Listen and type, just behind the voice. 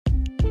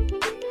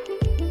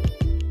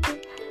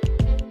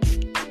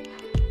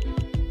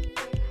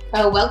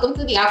Welcome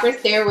to the Awkward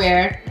Stare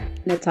where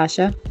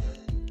Natasha,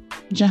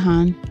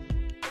 Jahan,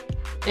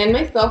 and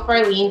myself,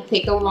 Arlene,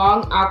 take a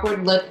long,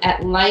 awkward look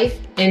at life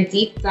and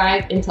deep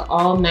dive into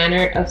all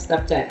manner of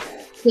subjects.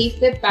 Please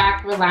sit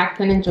back,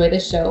 relax, and enjoy the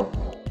show.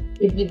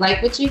 If you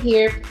like what you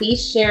hear,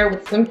 please share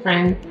with some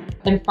friends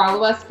and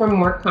follow us for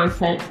more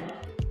content.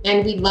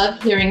 And we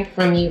love hearing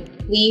from you.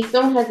 Please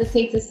don't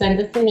hesitate to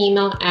send us an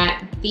email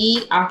at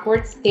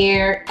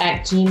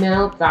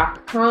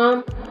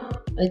theawkwardstare@gmail.com.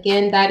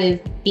 Again, that is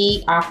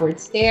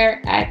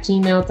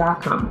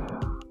theawkwardstare@gmail.com.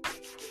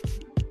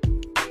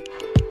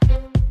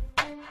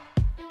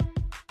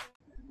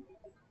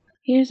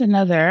 Here's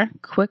another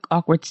quick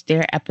awkward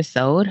stare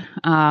episode.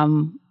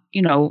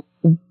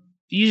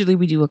 Usually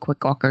we do a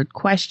quick awkward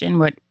question,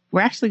 but we're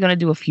actually going to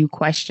do a few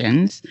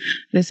questions.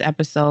 This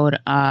episode,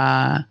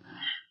 we're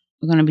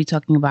going to be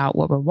talking about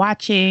what we're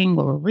watching,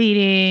 what we're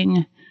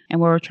reading, and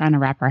what we're trying to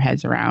wrap our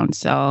heads around.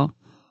 So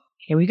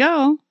here we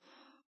go.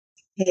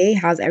 Hey,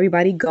 how's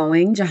everybody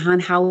going?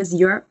 Jahan, how was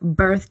your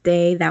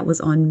birthday? That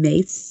was on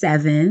May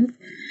 7th.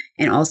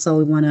 And also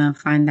we want to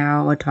find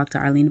out or talk to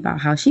Arlene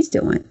about how she's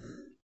doing.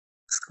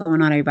 What's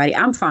going on, everybody?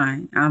 I'm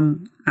fine.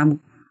 I'm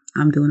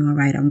doing all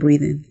right. I'm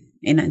breathing.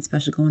 Ain't nothing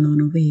special going on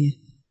over here.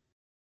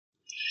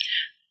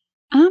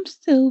 I'm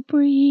still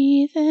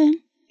breathing.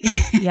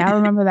 Yeah, I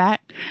remember that.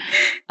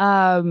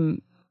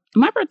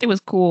 My birthday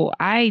was cool.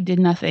 I did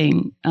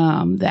nothing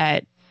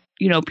that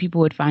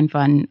people would find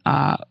fun.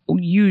 I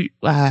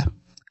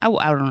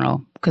don't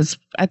know, because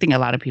I think a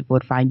lot of people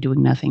would find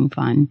doing nothing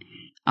fun.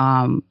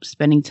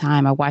 Spending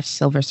time. I watched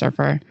Silver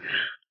Surfer.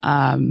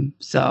 And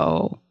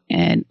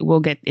we'll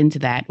get into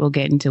that. We'll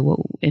get into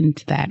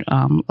that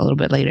a little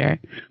bit later.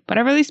 But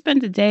I really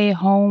spent the day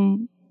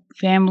home,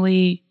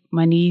 family.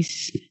 My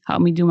niece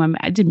helped me do my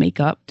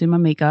makeup.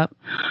 Even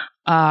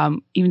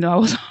though I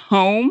was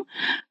home,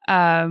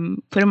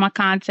 put in my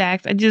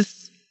contacts. I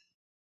just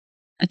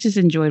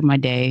enjoyed my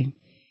day.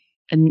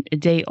 A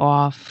day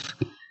off.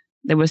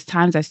 There was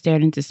times I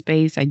stared into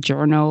space. I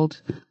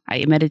journaled.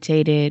 I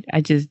meditated.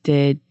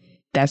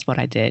 That's what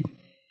I did.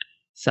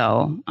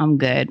 So I'm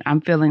good.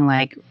 I'm feeling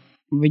like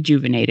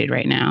rejuvenated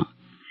right now.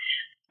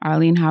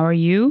 Arlene, how are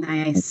you?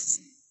 Nice.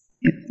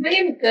 I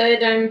am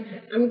good.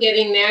 I'm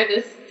getting there.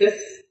 This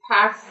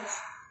past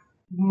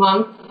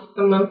month,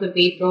 the month of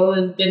April,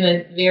 has been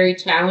a very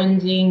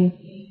challenging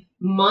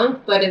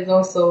month, but it's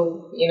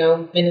also,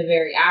 been a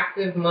very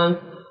active month.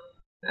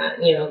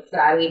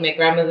 Sadly, my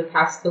grandmother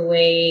passed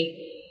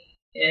away,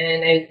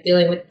 and I was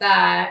dealing with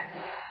that.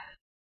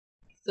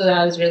 So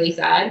that was really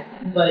sad.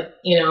 But,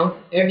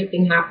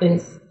 everything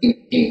happens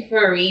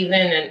for a reason,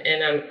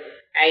 and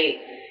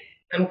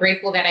I'm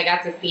grateful that I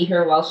got to see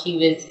her while she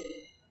was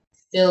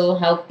still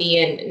healthy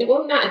and,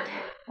 well, not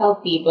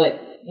healthy,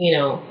 but,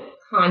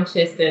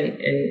 conscious and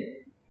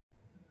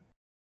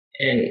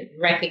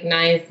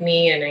recognized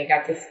me, and I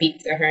got to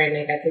speak to her, and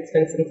I got to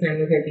spend some time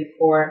with her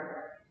before,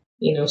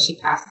 she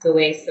passed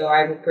away. So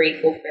I'm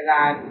grateful for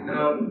that.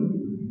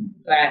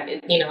 But,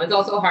 it's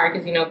also hard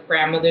because,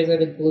 grandmothers are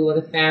the glue of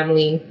the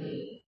family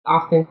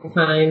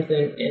oftentimes,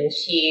 and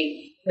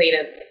she played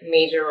a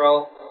major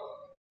role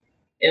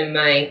in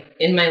my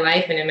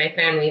life and in my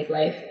family's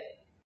life.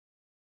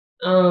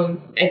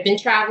 I've been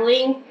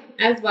traveling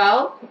as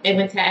well. I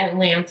went to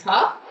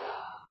Atlanta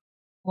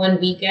one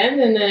weekend,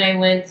 and then I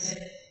went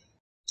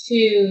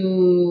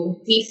to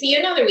DC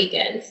another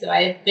weekend. So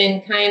I've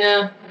been kind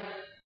of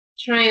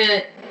trying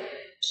to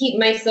keep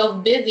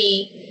myself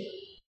busy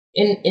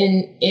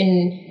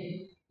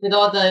in with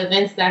all the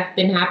events that have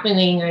been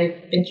happening.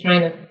 I've been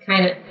trying to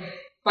kind of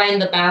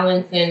find the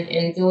balance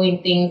and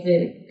doing things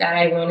that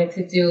I wanted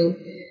to do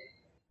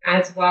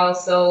as well.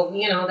 So,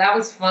 that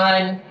was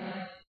fun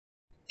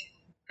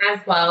as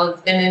well.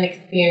 It's been an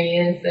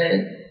experience,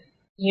 and,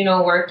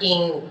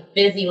 working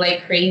busy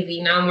like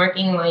crazy. Now I'm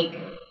working like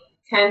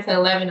 10 to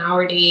 11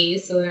 hour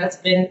days. So that's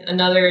been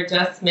another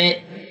adjustment.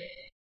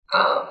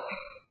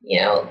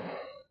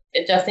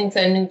 Adjusting to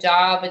a new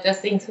job,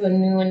 adjusting to a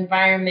new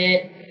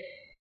environment.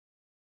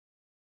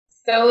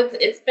 So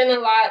it's been a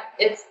lot.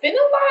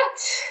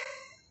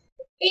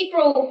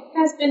 April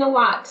has been a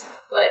lot,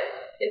 but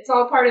it's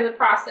all part of the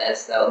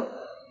process. So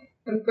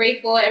I'm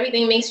grateful.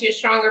 Everything makes you a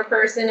stronger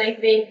person, I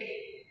think.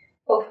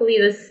 Hopefully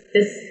this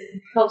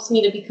helps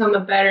me to become a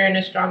better and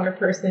a stronger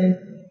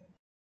person.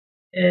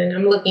 And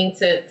I'm looking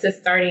to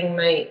starting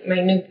my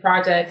new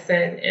projects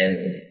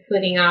and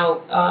putting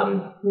out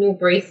new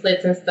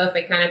bracelets and stuff.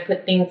 I kind of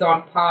put things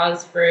on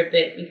pause for a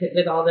bit because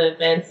with all the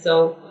events.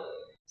 So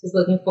just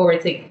looking forward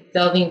to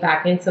delving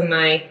back into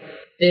my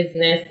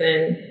business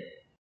and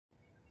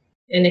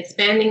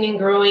expanding and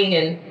growing,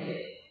 and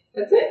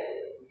that's it.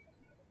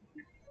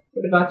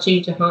 What about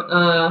you, Jahan?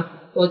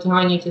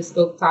 Jahan, you just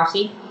spoke.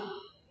 Tashi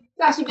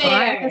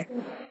Bear.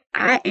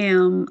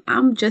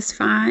 I'm just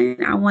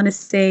fine. I want to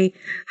say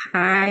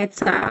hi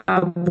to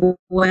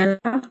Abuela.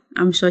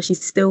 I'm sure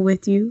she's still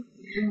with you,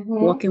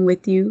 walking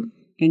with you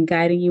and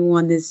guiding you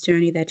on this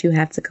journey that you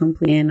have to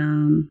complete.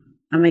 And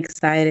I'm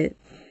excited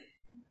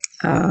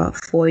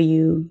for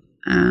you.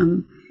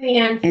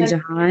 And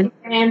Jahan,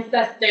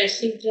 ancestors.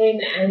 She's doing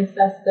the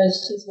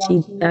ancestors. She's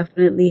watching. She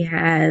definitely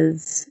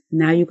has.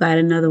 Now you got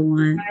another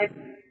one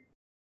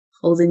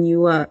holding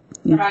you up.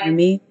 You hear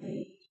me?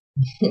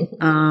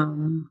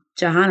 Jahan,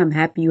 I'm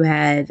happy you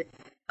had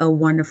a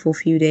wonderful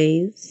few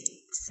days.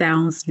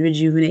 Sounds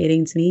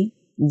rejuvenating to me.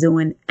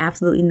 Doing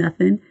absolutely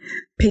nothing.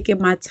 Picking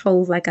my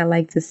toes, like I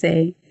like to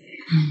say.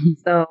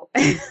 So,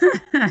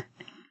 yeah.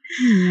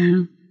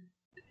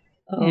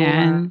 Oh,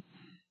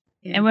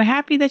 Yeah. And we're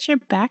happy that you're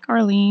back,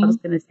 Arlene. I was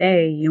going to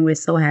say, we're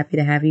so happy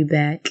to have you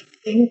back.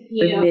 Thank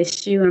We you.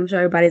 miss you. I'm sure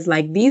everybody's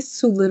like, these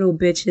two little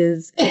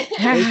bitches, they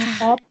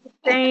talk the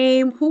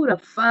same. Who the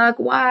fuck?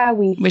 Why are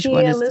we Which here?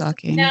 one is Listen,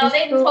 talking? No,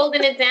 they're just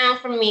holding it down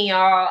for me,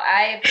 y'all.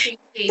 I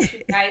appreciate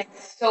you guys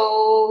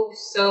so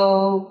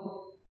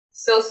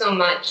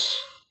much,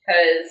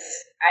 because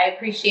I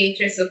appreciate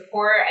your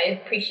support. I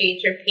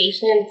appreciate your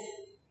patience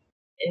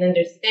and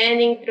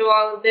understanding through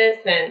all of this,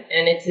 and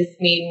it's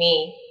just made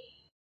me.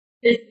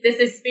 This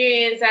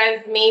experience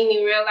has made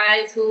me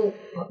realize who,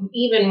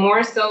 even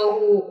more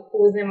so,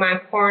 who's in my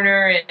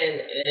corner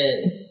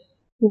and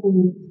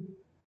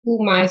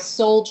who my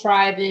soul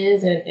tribe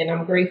is, and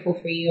I'm grateful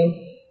for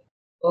you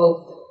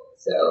both.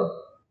 So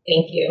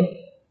thank you.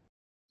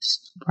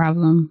 No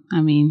problem.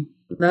 I mean,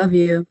 love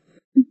you.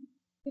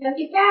 Love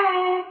you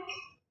back.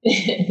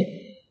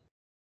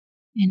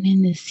 And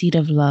in the seat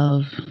of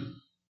love,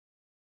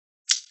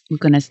 we're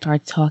gonna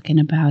start talking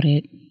about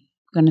it.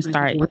 We're gonna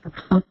start. What the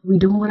fuck are we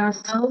doing with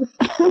ourselves?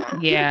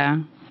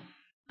 Yeah.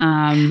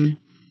 I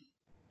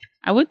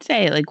would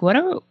say, like, what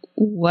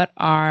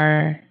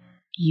are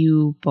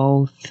you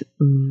both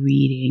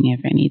reading,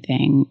 if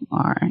anything,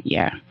 or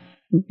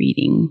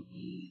reading?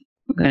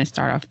 We're gonna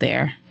start off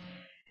there.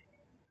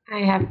 I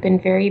have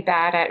been very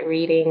bad at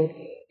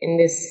reading in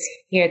this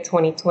year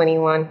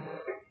 2021.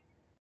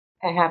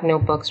 I have no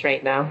books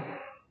right now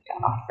to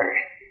offer.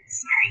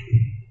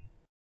 Sorry.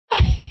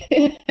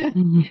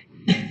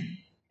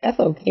 That's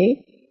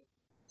okay.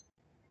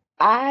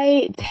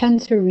 I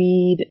tend to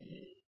read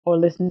or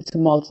listen to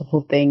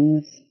multiple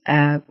things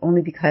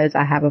only because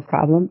I have a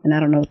problem, and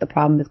I don't know what the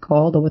problem is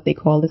called or what they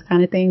call this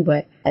kind of thing,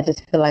 but I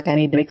just feel like I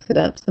need to mix it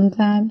up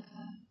sometimes.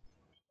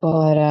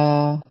 But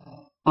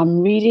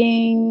I'm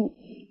reading.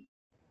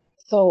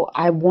 So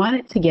I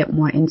wanted to get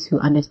more into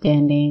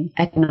understanding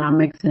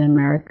economics in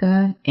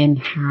America and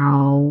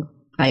how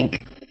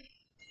like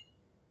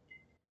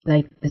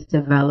it's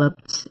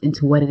developed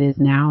into what it is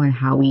now, and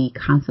how we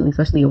constantly,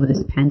 especially over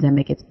this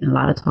pandemic, it's been a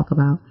lot of talk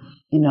about,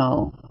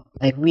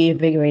 like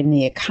reinvigorating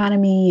the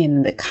economy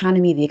and the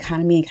economy.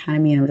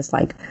 And I'm just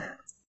like,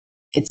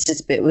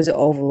 it was an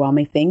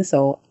overwhelming thing.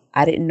 So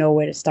I didn't know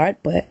where to start,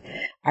 but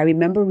I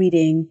remember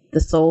reading The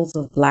Souls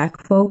of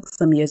Black Folks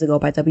some years ago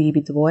by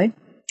W.E.B. Dubois.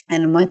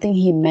 And one thing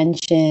he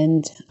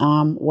mentioned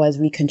was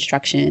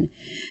Reconstruction.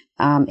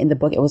 In the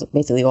book, it was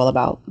basically a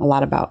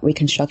lot about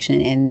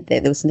Reconstruction, and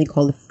there was something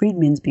called the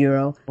Freedmen's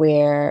Bureau,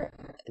 where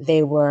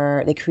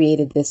they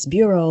created this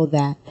bureau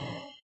that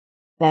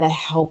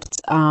helped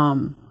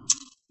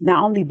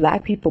not only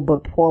Black people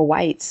but poor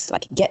whites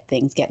like get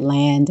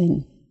land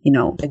and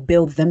like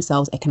build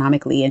themselves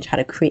economically and try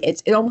to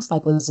create. It almost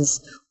like was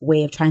this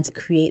way of trying to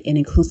create an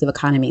inclusive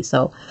economy.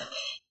 So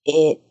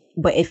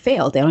But it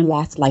failed. It only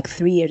lasted like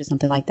 3 years or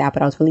something like that.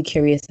 But I was really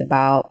curious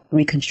about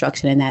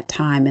Reconstruction in that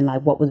time and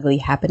like what was really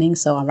happening.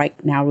 So I'm right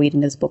now reading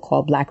this book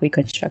called Black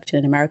Reconstruction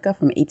in America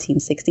from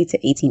 1860 to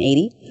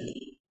 1880.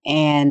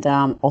 And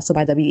also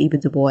by W.E.B.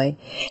 Du Bois.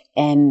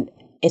 And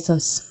it's a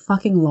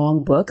fucking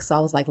long book. So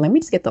I was like, let me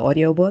just get the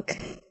audiobook,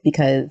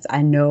 because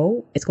I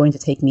know it's going to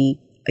take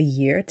me a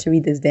year to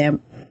read this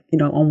damn,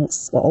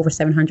 over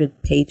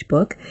 700-page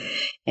book.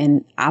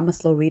 And I'm a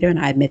slow reader, and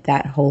I admit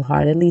that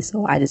wholeheartedly.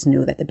 So I just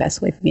knew that the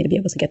best way for me to be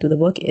able to get through the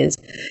book is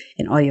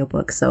an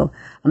audiobook. So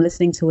I'm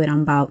listening to it.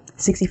 I'm about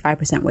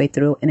 65% way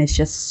through, and it's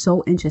just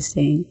so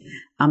interesting,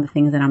 the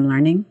things that I'm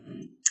learning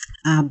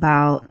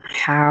about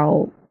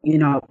how,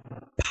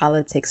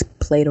 politics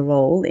played a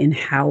role in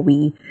how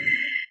we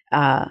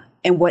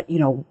and what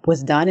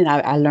was done. And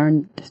I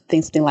learned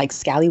something like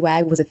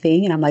scallywag was a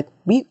thing, and I'm like,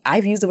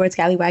 I've used the word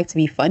scallywag to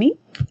be funny,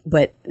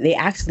 but they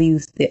actually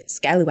used it.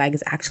 Scallywag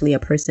is actually a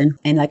person,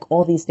 and like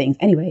all these things.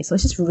 Anyway, so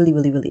it's just really,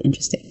 really, really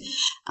interesting.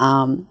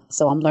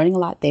 So I'm learning a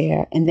lot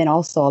there, and then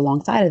also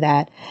alongside of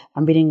that,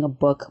 I'm reading a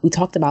book. We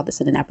talked about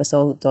this in an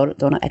episode,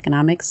 Doughnut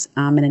Economics.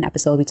 In an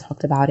episode, we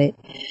talked about it.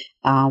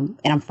 And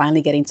I'm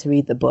finally getting to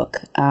read the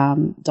book,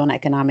 Doughnut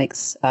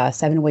Economics,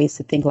 7 Ways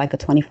to Think Like a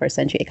 21st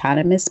Century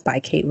Economist by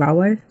Kate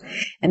Raworth.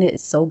 And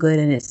it's so good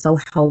and it's so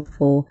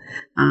helpful.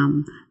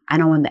 I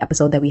know in the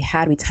episode that we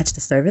had, we touched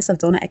the service of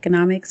Doughnut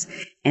Economics.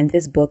 And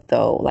this book,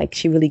 though, like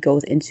she really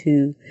goes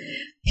into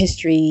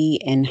history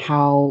and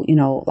how,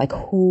 like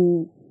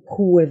who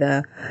were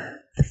the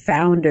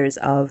founders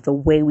of the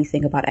way we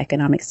think about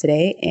economics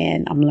today.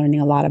 And I'm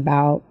learning a lot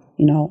about,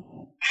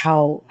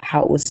 how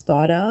it was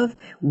thought of,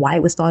 why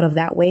it was thought of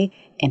that way,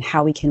 and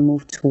how we can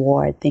move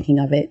toward thinking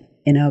of it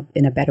in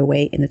a better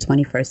way in the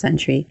 21st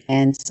century.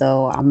 And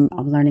so I'm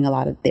learning a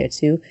lot of there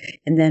too.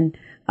 And then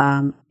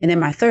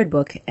my third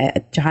book,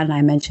 Jahan and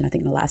I mentioned, I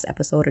think in the last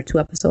episode or 2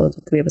 episodes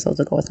or 3 episodes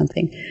ago or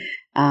something,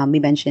 we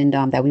mentioned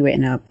that we were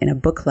in a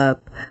book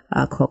club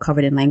called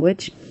Covered in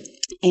Language.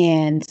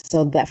 And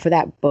so that for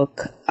that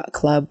book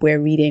club, we're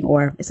reading,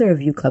 or it's a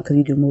review club because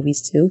we do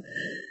movies too.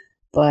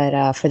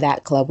 But for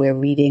that club, we're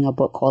reading a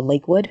book called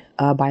Lakewood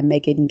by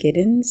Megan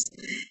Giddings.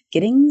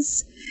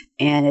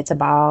 And it's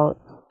about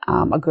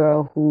a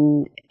girl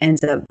who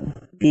ends up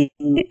being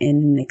in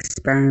an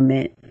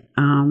experiment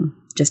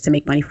just to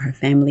make money for her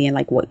family. And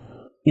like what,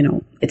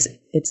 it's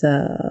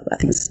I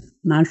think it's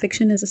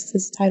nonfiction is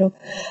its title,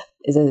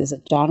 is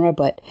a genre,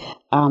 but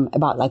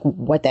about like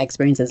what the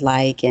experience is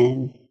like.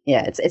 And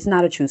yeah, it's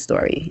not a true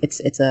story.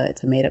 It's a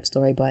made up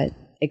story, but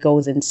it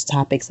goes into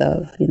topics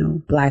of,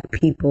 Black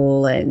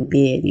people and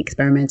being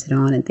experimented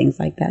on and things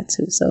like that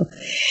too.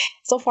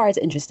 So far it's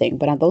interesting,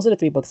 but those are the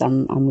 3 books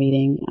I'm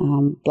reading.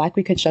 Black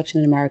Reconstruction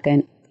in America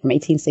from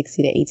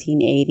 1860 to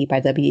 1880 by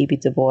W.E.B.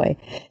 Dubois.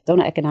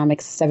 Doughnut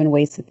Economics, 7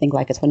 Ways to Think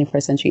Like a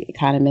 21st Century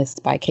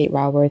Economist by Kate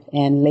Raworth,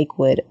 and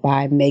Lakewood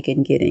by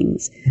Megan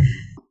Giddings.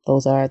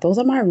 Those are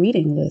my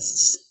reading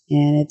lists,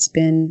 and it's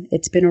been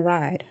a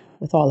ride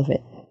with all of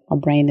it. My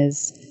brain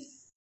is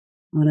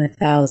on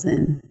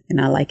 1,000,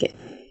 and I like it.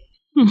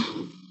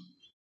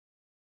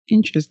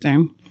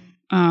 Interesting.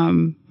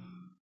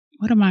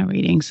 What am I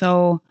reading?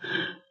 So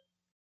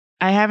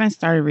I haven't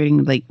started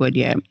reading Lakewood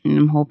yet, and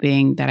I'm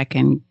hoping that I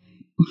can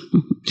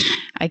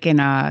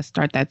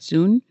start that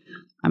soon.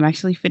 I'm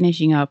actually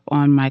finishing up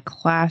on my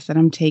class that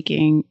I'm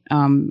taking.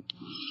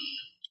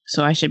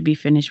 So I should be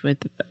finished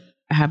with.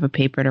 I have a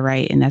paper to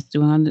write, and that's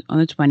due on the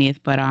 20th.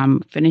 But I'm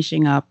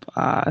finishing up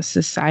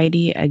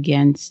Society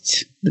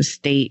Against the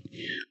State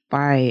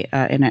by,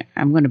 and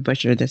I'm going to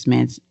butcher this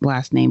man's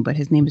last name, but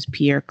his name is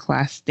Pierre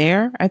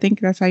Clastres. I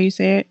think that's how you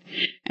say it.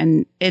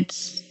 And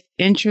it's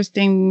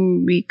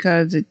interesting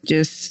because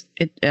it's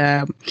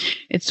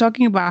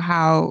talking about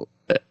how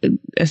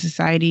a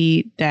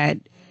society that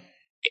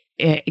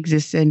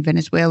exists in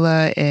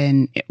Venezuela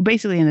and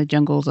basically in the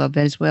jungles of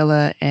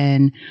Venezuela,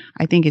 and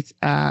I think it's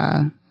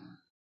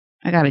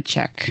I gotta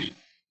check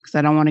because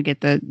I don't want to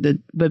get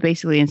but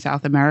basically in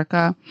South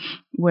America,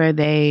 where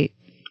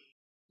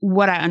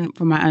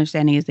from my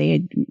understanding is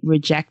they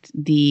reject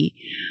the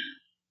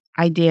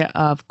idea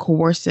of a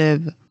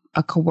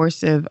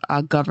coercive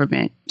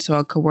government, so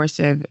a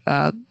coercive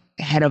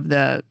head of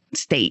the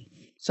state.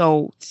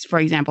 So, for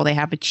example, they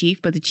have a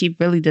chief, but the chief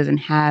really doesn't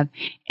have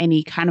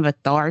any kind of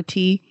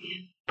authority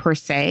per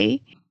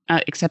se,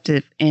 except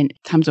in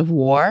times of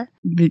war.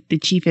 The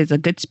chief is a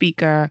good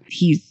speaker.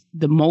 He's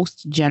the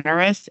most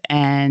generous,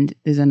 and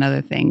there's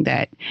another thing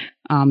that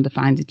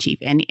defines a chief,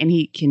 and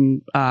he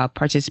can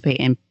participate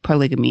in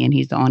polygamy, and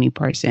he's the only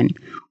person.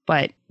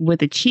 But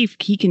with a chief,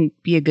 he can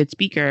be a good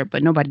speaker,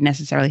 but nobody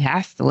necessarily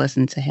has to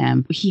listen to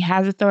him. He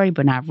has authority,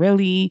 but not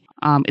really.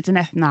 It's an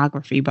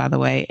ethnography, by the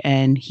way,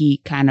 and he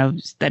kind of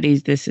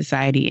studies this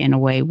society in a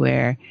way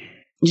where,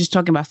 just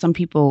talking about some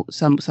people,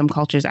 some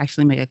cultures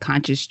actually make a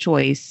conscious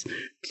choice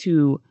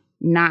to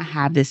not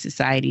have this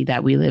society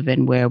that we live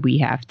in, where we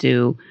have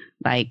to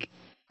like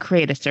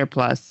create a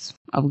surplus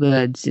of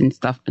goods and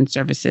stuff and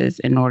services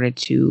in order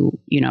to,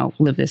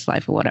 live this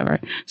life or whatever.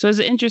 So it's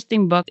an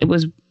interesting book. It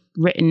was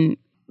written,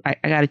 I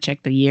got to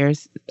check the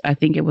years. I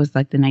think it was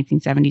like the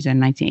 1970s or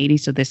 1980s.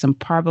 So there's some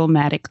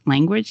problematic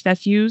language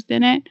that's used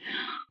in it,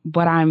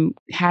 but I'm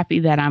happy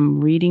that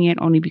I'm reading it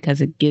only because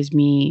it gives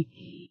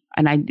me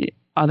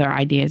other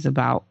ideas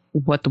about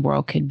what the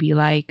world could be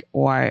like,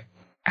 or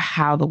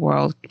how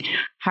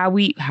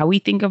we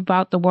think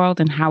about the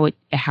world, and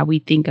how we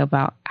think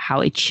about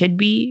how it should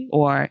be,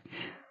 or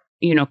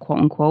quote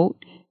unquote,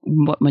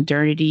 what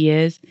modernity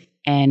is,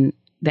 and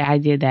the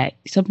idea that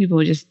some people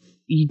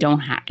it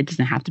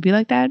doesn't have to be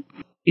like that.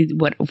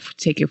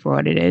 Take it for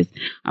what it is.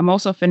 I'm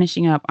also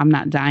finishing up I'm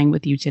Not Dying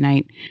With You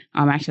Tonight.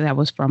 Actually, that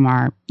was from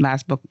our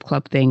last book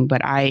club thing,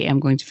 but I am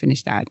going to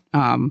finish that.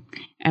 And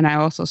I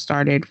also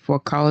started For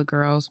Colored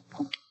Girls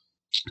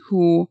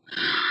Who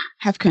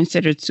Have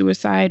Considered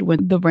Suicide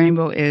When the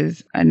Rainbow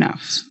Is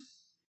Enough.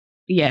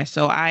 Yeah,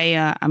 so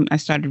I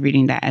started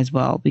reading that as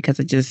well because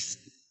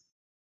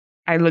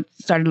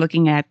started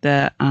looking at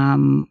the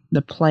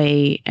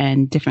play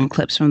and different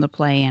clips from the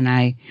play, and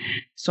I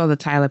saw the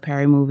Tyler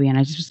Perry movie, and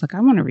I just was like, I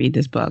want to read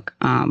this book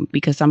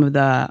because some of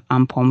the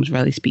poems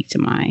really speak to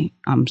my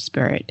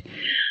spirit.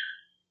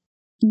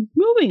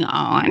 Moving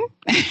on,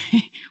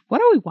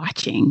 what are we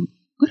watching?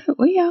 What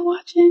are y'all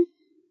watching?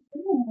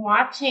 I'm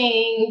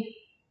watching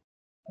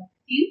a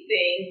few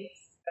things.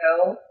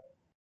 So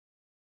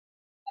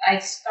I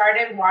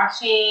started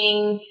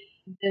watching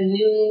the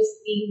new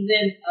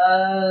season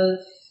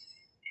of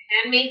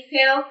Handmaid's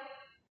Tale,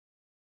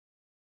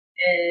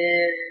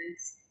 and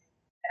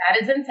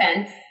that is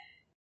intense.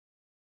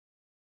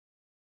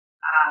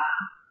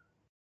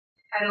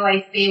 How do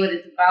I say what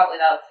it's about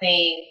without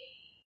saying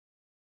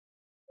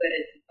what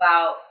it's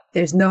about?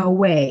 There's no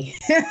way.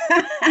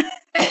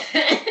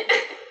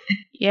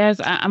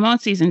 Yes, I'm on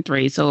season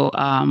 3, so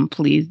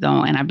please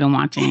don't. And I've been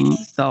watching,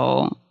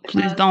 so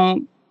please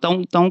don't. But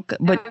I'm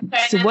trying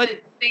so not what to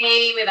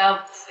say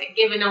without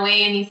giving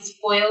away any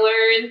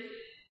spoilers.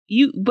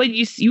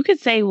 you could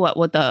say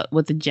what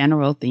the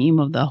general theme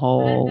of the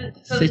whole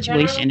So the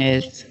general situation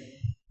is.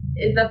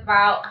 is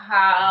about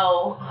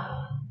how.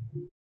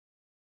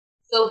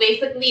 So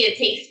basically, it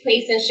takes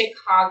place in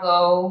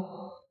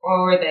Chicago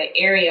or the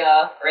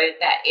area, or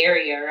that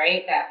area,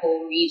 right? That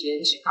whole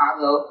region,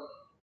 Chicago.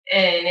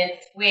 And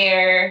it's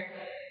where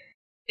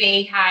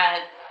they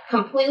had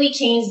completely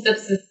changed the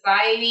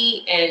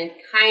society and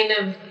kind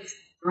of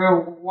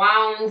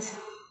rewound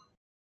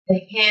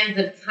the hands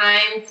of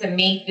time to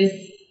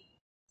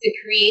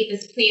create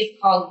this place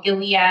called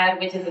Gilead,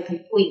 which is a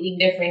completely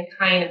different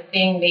kind of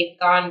thing. They've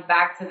gone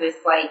back to this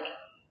like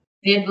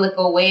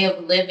biblical way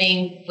of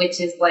living,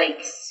 which is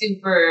like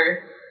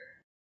super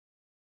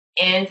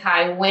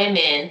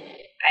anti-women,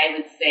 I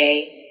would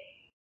say.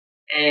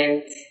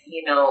 And,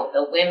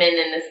 the women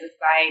in the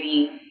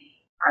society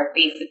are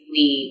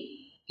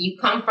basically, you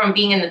come from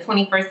being in the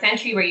 21st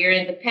century where you're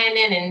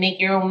independent and make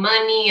your own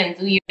money and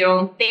do your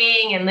own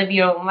thing and live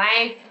your own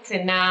life,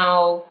 to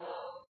now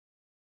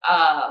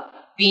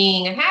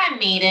being a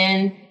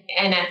handmaiden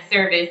and at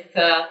service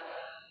to,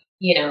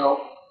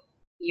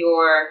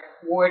 your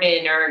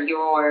warden or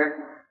your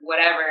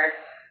whatever,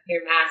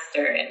 your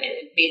master. And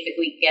it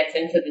basically gets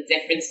into the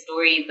different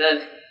stories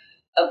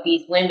of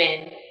these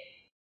women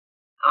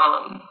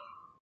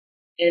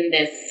in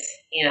this,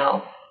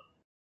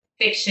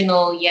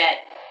 fictional yet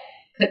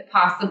could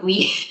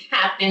possibly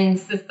happen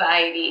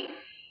society.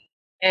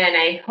 And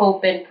I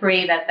hope and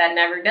pray that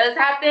never does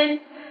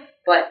happen.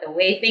 But the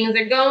way things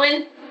are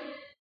going,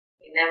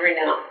 you never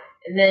know.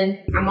 And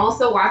then I'm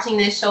also watching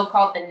this show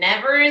called The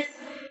Nevers.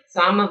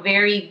 So I'm a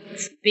very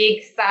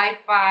big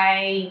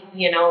sci-fi,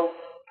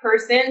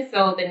 person.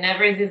 So The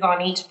Nevers is on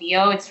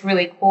HBO. It's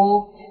really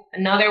cool.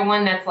 Another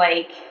one that's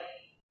like,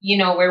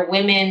 where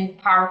women,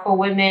 powerful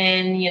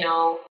women,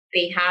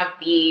 they have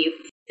these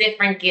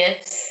different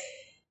gifts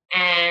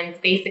and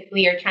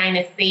basically are trying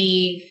to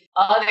save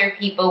other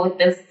people with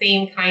the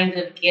same kinds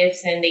of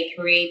gifts, and they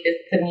create this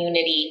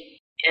community.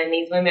 And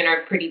these women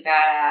are pretty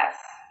badass.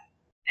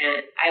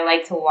 And I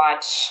like to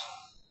watch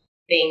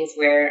things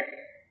where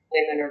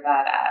women are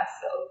badass.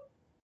 So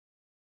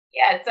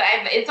yeah,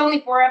 it's only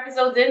 4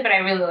 episodes in, but I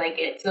really like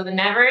it. So The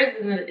Nevers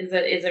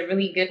is a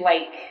really good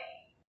like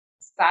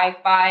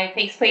sci-fi. It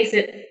takes place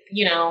at,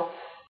 I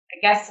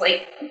guess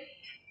like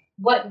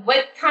what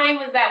time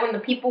was that when the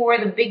people wore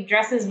the big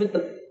dresses with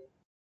the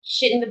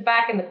shit in the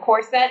back and the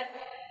corset?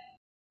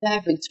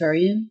 That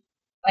Victorian?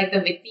 Like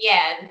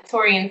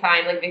Victorian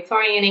time, like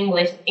Victorian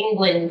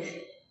England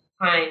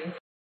time.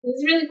 It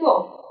was really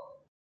cool.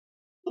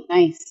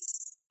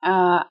 Nice.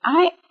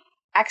 I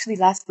actually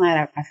last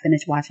night I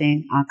finished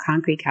watching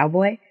Concrete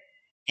Cowboy,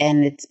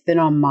 and it's been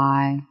on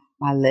my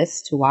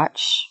list to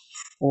watch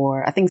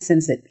for I think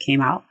since it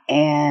came out,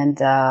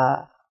 and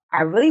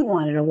I really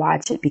wanted to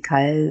watch it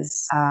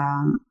because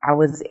I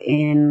was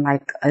in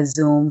like a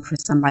Zoom for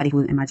somebody who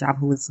in my job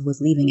who was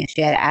leaving it.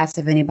 She had asked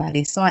if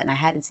anybody saw it, and I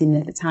hadn't seen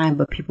it at the time,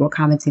 but people were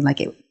commenting like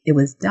it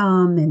was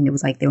dumb, and it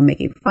was like they were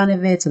making fun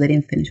of it, so they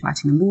didn't finish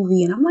watching the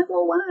movie. And I'm like,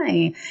 well,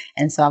 why?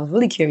 And so I was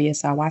really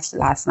curious, so I watched it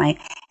last night,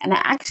 and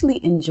I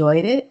actually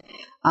enjoyed it.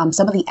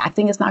 Some of the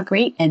acting is not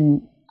great,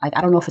 and like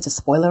I don't know if it's a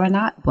spoiler or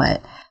not,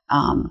 but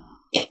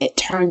it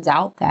turns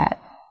out that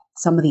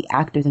some of the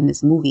actors in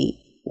this movie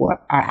are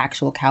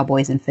actual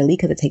cowboys in Philly,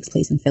 because it takes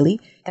place in Philly.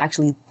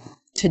 Actually,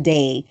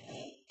 today,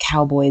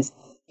 cowboys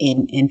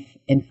in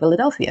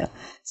Philadelphia.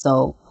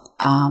 So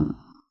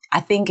I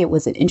think it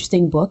was an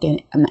interesting book,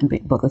 and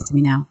book. Listen to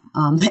me now.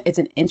 It's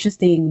an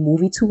interesting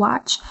movie to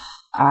watch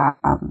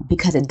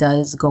because it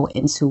does go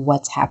into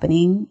what's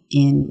happening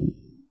in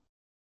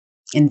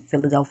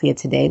Philadelphia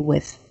today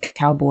with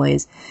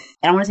cowboys.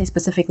 And I want to say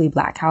specifically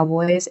Black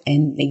cowboys,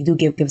 and they do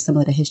give some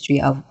of the history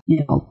of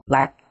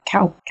Black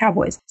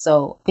cowboys.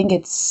 So I think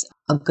it's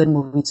a good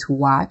movie to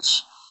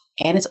watch,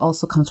 and it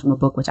also comes from a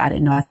book which I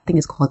didn't know. I think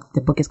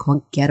the book is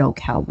called Ghetto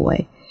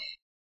Cowboy.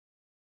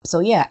 So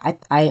yeah,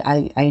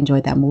 I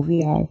enjoyed that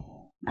movie.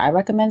 I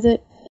recommend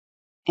it.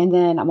 And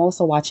then I'm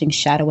also watching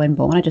Shadow and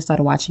Bone. I just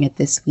started watching it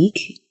this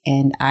week,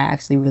 and I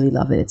actually really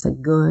love it. It's a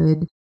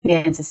good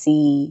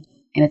fantasy,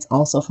 and it's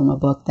also from a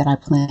book that I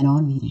plan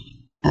on reading.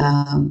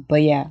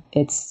 But yeah,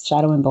 it's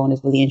Shadow and Bone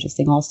is really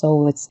interesting.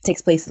 Also, it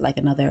takes place like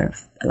another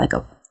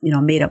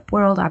made up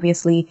world,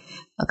 obviously,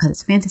 because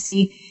it's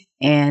fantasy,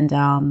 and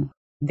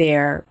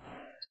their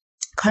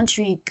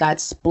country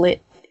got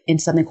split in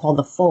something called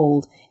the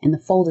Fold, and the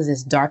Fold is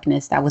this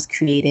darkness that was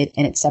created,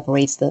 and it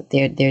separates a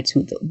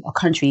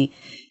country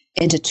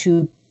into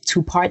two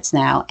parts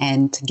now.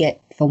 And to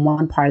get from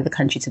one part of the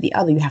country to the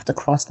other, you have to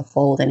cross the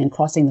Fold, and in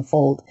crossing the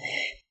Fold,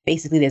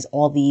 basically there's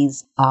all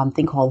these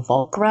thing called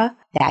Volcra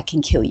that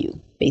can kill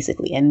you,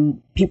 basically.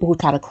 And people who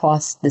try to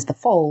cross the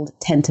Fold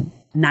tend to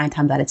 9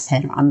 times out of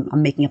 10,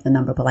 I'm making up the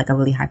number, but like a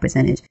really high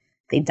percentage,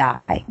 they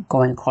die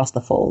going across the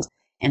Fold.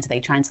 And so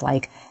they're trying to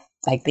like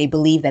they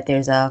believe that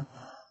there's a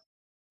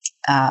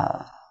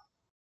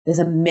there's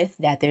a myth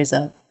that there's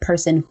a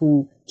person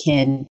who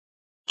can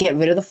get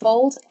rid of the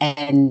fold,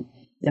 and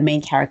the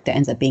main character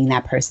ends up being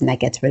that person that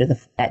gets rid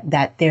of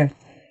that they're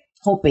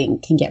hoping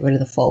can get rid of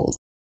the fold.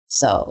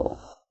 So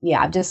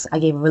yeah, I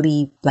gave a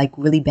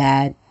really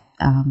bad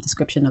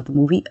description of the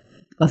movie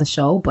or the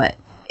show, but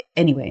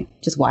anyway,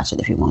 just watch it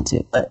if you want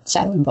to. But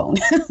Shadow and Bone,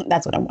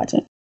 that's what I'm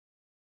watching.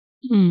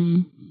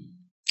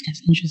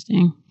 That's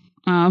interesting.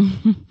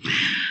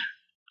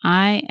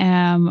 I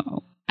am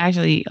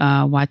actually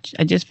I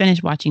just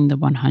finished watching the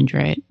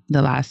 100,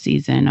 the last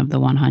season of the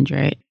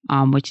 100,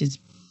 which is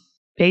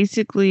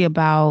basically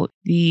about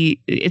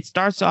it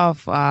starts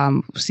off,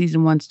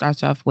 season 1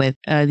 starts off with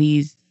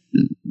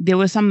there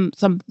was some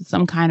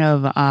kind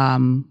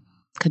of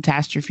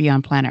catastrophe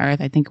on planet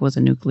Earth. I think it was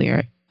a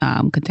nuclear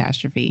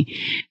catastrophe,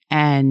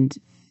 and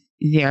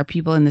there are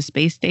people in the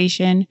space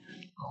station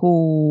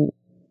who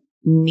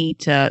need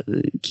to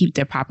keep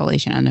their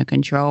population under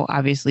control,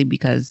 obviously,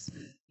 because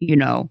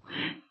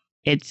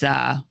it's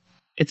a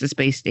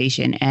space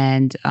station,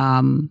 and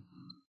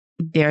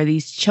there are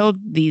these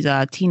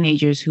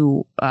teenagers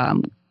who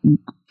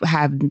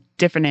have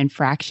different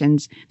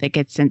infractions that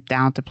get sent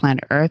down to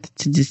planet Earth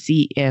to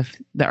see if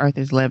the Earth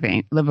is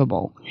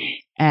livable.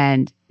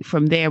 And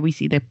from there, we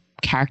see the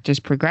characters'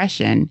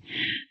 progression,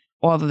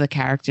 all of the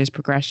characters'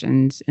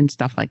 progressions and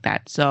stuff like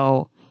that.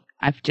 So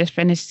I've just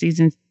finished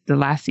the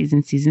last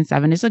season, season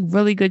 7. It's a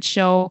really good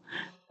show.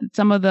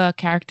 Some of the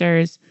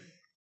characters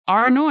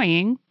are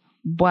annoying,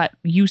 but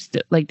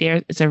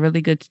it's a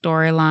really good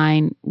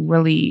storyline.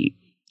 Really,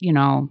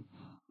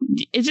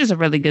 it's just a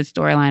really good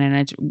storyline, and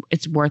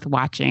it's worth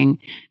watching,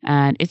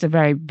 and it's a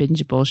very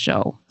bingeable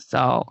show.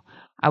 So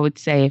I would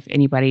say if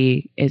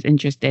anybody is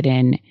interested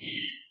in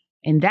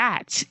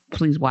that,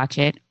 please watch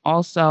it.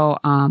 Also,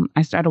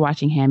 I started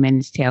watching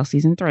Handmaid's Tale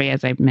season 3,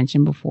 as I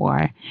mentioned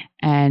before,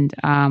 and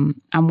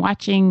I'm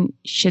watching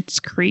Schitt's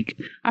Creek.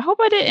 I hope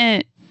I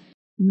didn't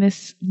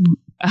miss,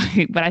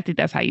 but I think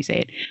that's how you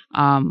say it.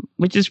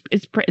 Which is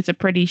it's a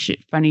pretty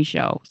funny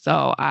show.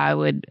 So I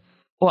would,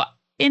 well,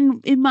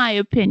 in my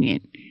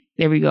opinion,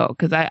 there we go.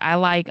 Because I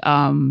like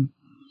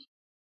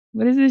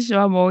what is this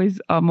show I'm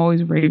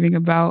always raving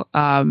about?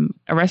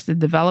 Arrested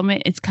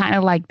Development. It's kind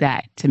of like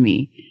that to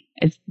me.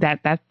 It's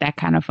that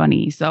kind of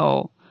funny.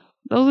 So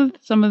those are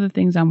some of the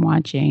things I'm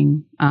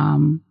watching.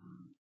 And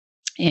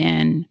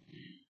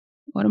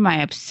what am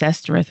I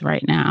obsessed with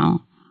right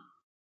now?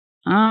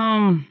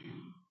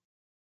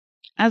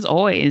 As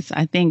always,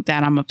 I think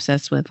that I'm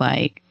obsessed with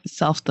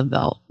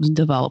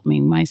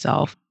developing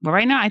myself. But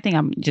right now, I think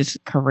I'm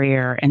just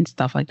career and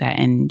stuff like that,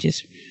 and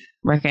just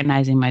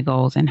recognizing my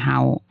goals and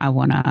how I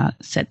want to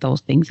set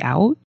those things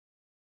out.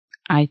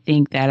 I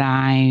think that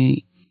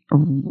I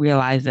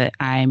realize that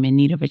I'm in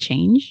need of a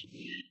change,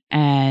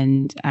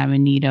 and I'm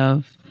in need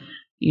of,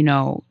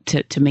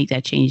 to make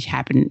that change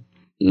happen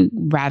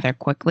rather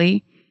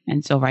quickly.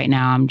 And so right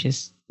now I'm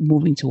just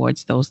moving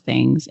towards those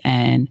things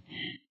and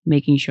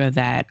making sure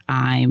that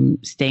I'm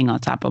staying on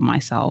top of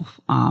myself,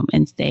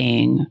 and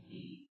staying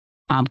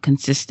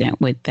consistent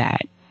with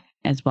that,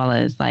 as well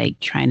as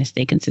trying to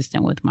stay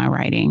consistent with my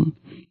writing.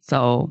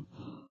 So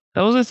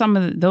those are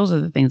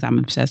the things I'm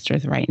obsessed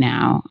with right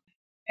now.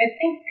 I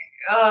think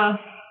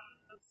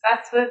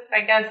obsessed with,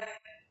 I guess,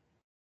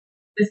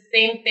 the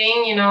same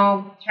thing,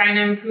 trying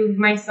to improve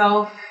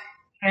myself,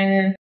 trying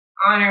to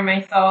honor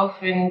myself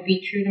and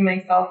be true to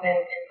myself in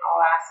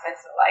all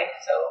aspects of life.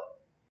 So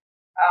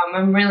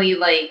I'm really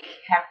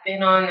have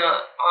been on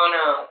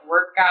a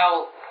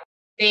workout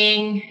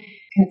thing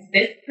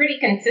pretty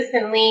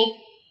consistently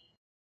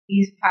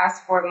these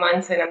past 4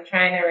 months, and I'm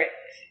trying to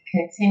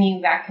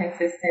continue that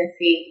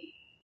consistency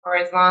for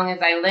as long as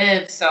I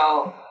live.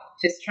 So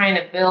just trying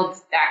to build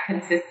that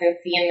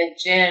consistency in the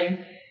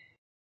gym,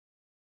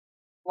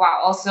 while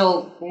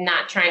also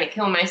not trying to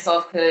kill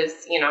myself,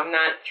 because I'm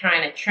not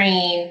trying to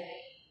train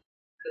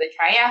for the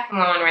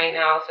triathlon right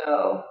now.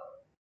 So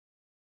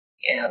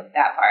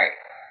that part.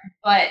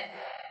 But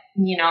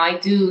I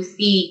do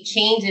see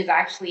changes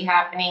actually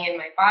happening in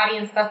my body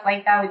and stuff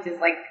like that, which is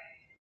I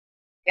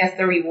guess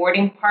the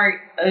rewarding part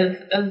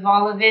of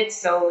all of it.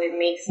 So it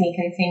makes me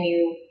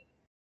continue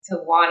to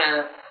want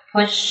to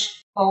push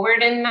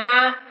forward in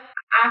that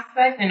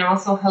aspect, and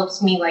also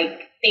helps me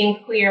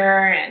think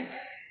clearer and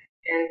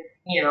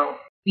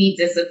be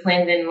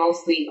disciplined in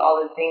mostly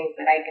all the things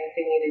that I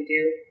continue to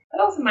do.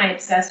 What else am I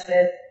obsessed with?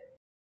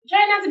 I'm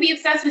trying not to be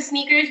obsessed with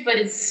sneakers, but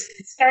it's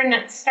starting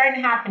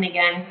to happen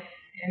again.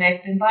 And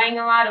I've been buying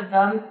a lot of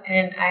them,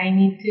 and I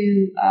need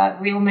to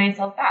reel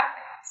myself back.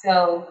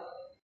 So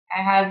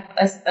I have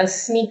a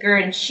sneaker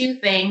and shoe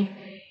thing.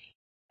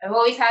 I've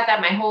always had that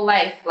my whole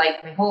life,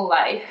 my whole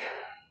life.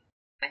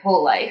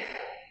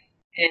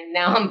 And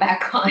now I'm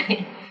back on it.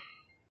 I've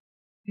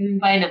been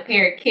buying a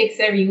pair of kicks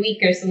every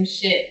week or some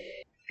shit.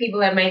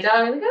 People at my job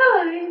are like,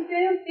 oh,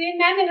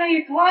 imagine how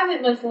your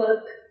closet must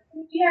look.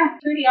 Yeah,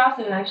 pretty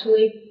awesome,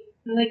 actually.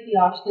 I like the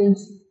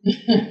options.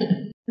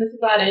 That's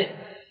about it.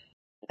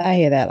 I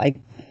hear that.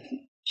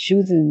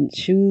 Shoes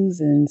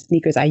and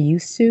sneakers, I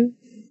used to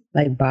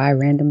buy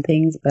random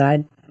things,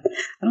 but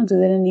I don't do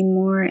that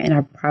anymore, and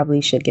I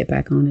probably should get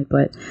back on it,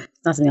 but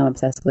it's not something I'm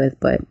obsessed with.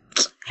 But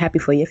happy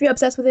for you. If you're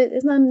obsessed with it,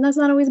 that's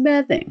not always a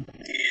bad thing.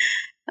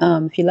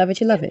 If you love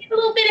it, you love it. A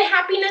little bit of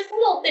happiness, a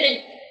little bit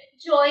of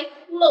joy,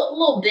 a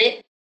little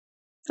bit.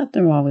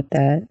 Nothing wrong with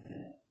that.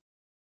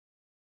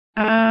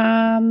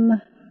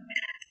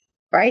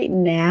 Right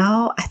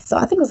now, I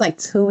think it was like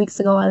 2 weeks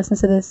ago, I listened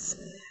to this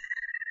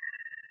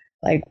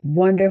like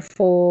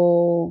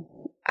wonderful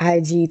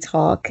IG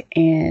talk,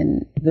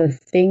 and the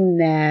thing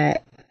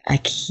that I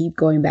keep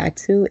going back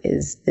to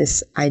is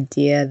this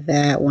idea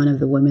that one of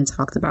the women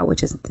talked about,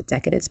 which is the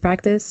decadence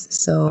practice.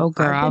 So,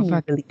 girl,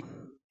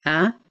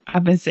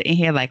 I've been sitting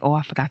here like,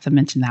 I forgot to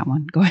mention that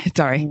one. Go ahead,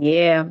 sorry.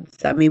 Yeah,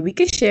 so I mean, we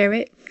could share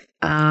it.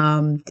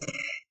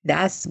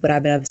 That's what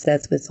I've been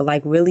obsessed with. So,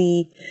 like,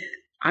 really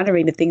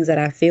honoring the things that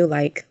I feel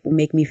like will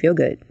make me feel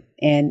good,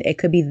 and it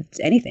could be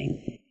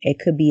anything. It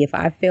could be if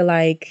I feel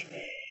like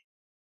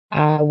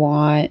I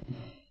want.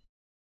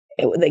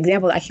 The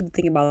example I keep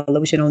thinking about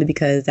lotion only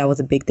because that was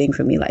a big thing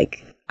for me.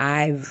 Like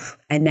I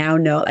now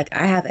know, like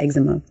I have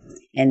eczema,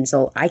 and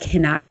so I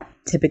cannot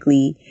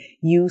typically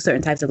use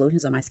certain types of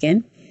lotions on my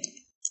skin.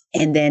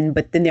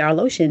 But then there are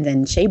lotions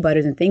and shea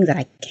butters and things that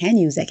I can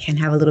use that can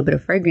have a little bit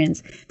of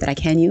fragrance that I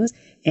can use.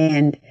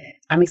 And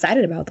I'm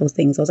excited about those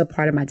things. Those are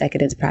part of my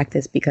decadence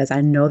practice because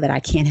I know that I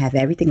can't have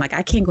everything. Like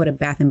I can't go to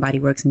Bath and Body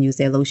Works and use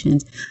their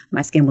lotions.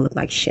 My skin will look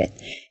like shit.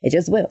 It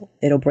just will.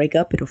 It'll break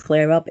up. It'll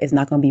flare up. It's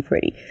not going to be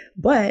pretty.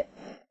 But,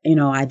 you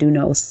know, I do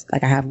know,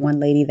 like I have one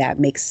lady that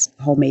makes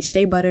homemade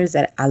shea butters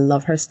that I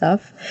love her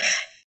stuff.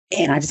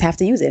 And I just have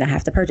to use it. I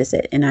have to purchase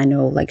it. And I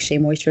know like Shea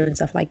Moisture and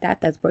stuff like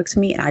that works for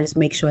me. And I just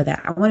make sure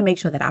that I want to make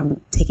sure that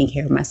I'm taking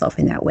care of myself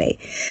in that way.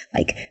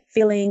 Like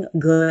feeling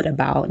good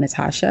about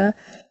Natasha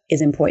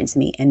is important to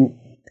me. And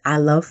I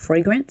love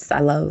fragrance. I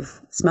love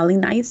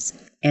smelling nice.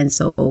 And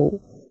so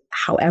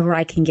however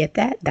I can get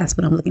that, that's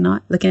what I'm looking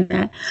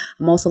at.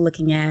 I'm also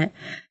looking at,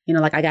 you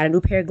know, like I got a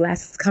new pair of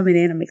glasses coming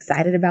in. I'm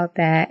excited about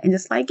that. And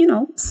just like, you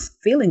know,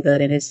 feeling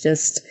good. And it's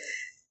just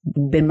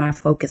been my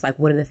focus. Like,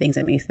 what are the things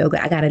that make me feel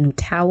good? I got a new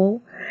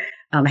towel.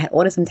 I had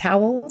ordered some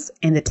towels,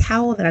 and the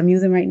towel that I'm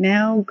using right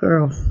now,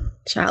 girl,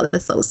 child,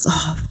 it's so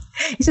soft.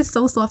 It's just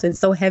so soft and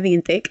so heavy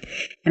and thick.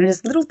 And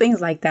just little things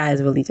like that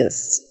is really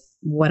just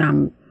what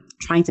I'm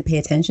trying to pay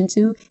attention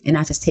to and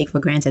not just take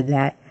for granted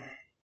that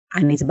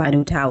I need to buy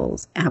new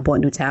towels. And I bought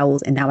new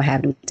towels, and now I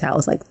have new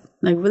towels. Like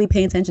really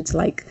paying attention to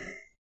like,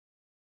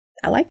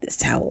 I like this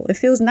towel. It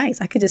feels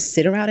nice. I could just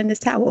sit around in this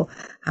towel.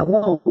 I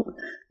won't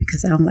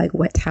because I don't like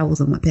wet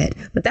towels on my bed.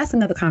 But that's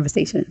another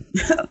conversation.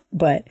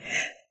 But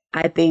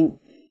I think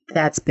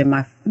that's been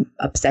my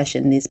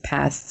obsession these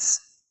past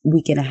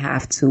week and a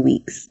half, 2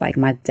 weeks, like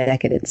my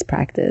decadence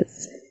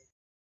practice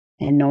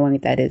and knowing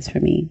what that is for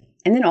me.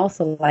 And then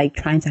also like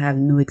trying to have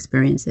new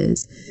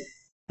experiences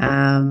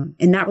and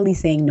not really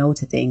saying no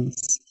to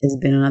things has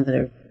been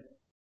another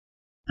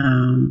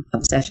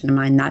obsession of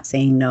mine, not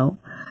saying no.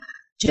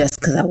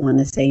 Just because I want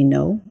to say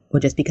no, or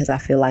just because I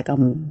feel like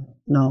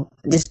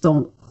just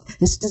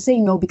say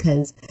no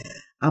because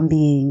I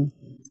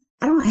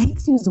hate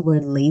to use the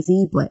word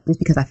lazy, but just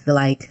because I feel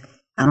like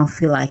I don't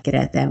feel like it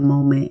at that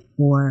moment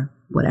or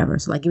whatever.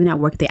 So like even at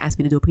work, they asked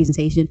me to do a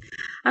presentation.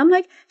 I'm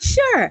like,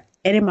 sure.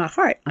 And in my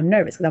heart, I'm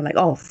nervous because I'm like,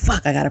 oh,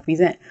 fuck, I got to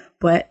present.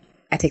 But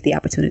I take the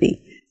opportunity.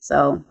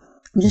 So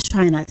I'm just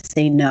trying not to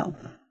say no.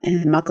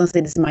 And I'm not going to say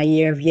this is my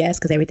year of yes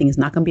because everything is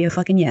not going to be a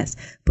fucking yes.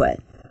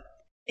 But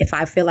if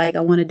I feel like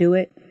I want to do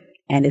it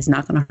and it's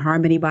not going to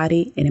harm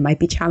anybody and it might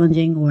be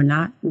challenging or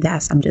not,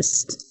 I'm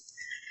just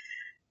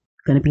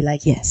going to be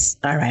like, yes,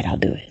 all right, I'll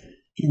do it.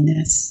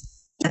 And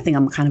I think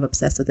I'm kind of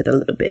obsessed with it a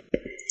little bit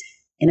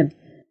in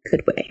a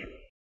good way.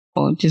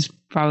 Or just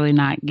probably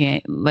not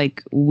get,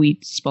 like we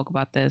spoke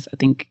about this, I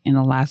think in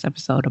the last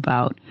episode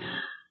about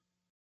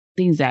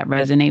things that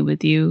resonate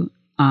with you.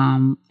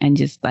 And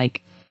just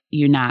like,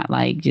 you're not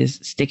like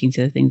just sticking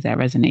to the things that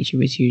resonate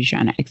with you. You're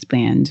trying to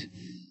expand.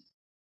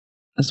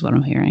 That's what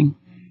I'm hearing.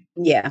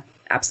 Yeah,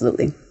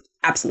 absolutely.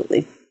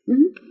 Absolutely.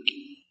 Mm-hmm.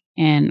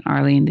 And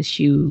Arlene, the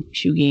shoe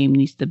game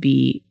needs to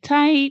be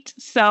tight.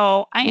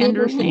 So I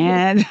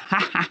understand.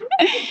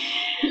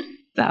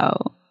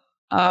 So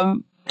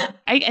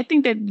I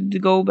think that to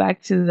go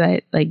back to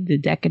that, like the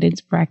decadence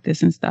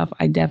practice and stuff,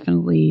 I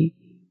definitely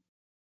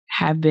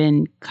have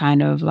been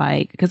kind of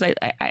like, because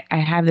I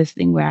have this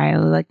thing where I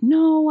like,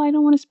 no, I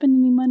don't want to spend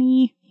any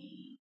money.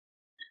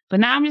 But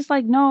now I'm just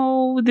like,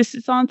 no, this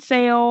is on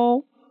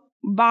sale.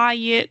 Buy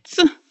it.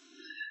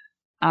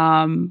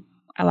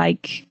 I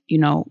like, you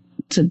know,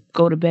 to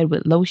go to bed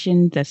with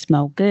lotions that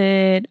smell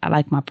good. I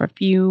like my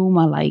perfume.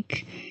 I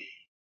like,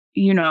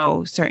 you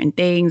know, certain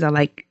things. I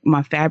like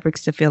my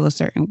fabrics to feel a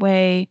certain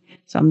way.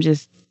 So I'm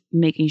just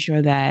making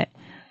sure that,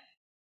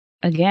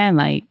 again,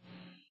 like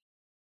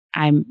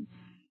I'm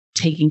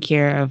taking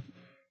care of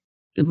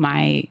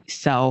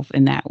myself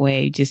in that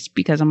way, just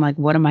because I'm like,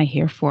 what am I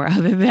here for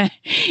other than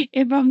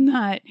if I'm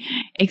not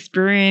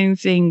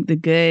experiencing the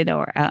good,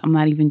 or I'm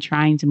not even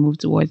trying to move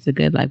towards the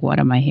good, like what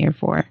am I here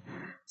for?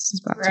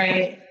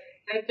 Right.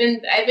 I've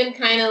been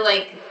kind of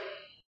like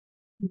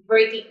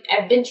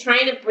I've been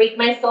trying to break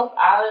myself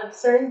out of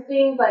certain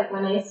things. Like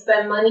when I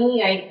spend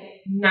money, I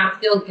not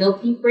feel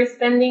guilty for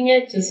spending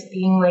it. Just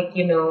being like,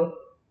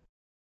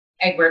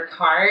 I work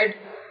hard,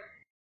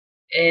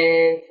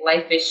 and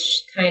life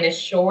is kind of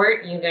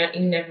short. You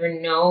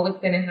never know what's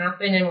going to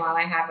happen. And while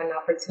I have an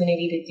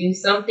opportunity to do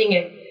something,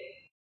 and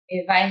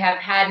if I have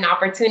had an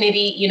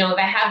opportunity, if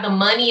I have the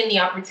money and the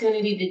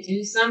opportunity to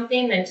do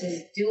something, then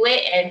just do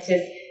it and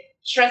just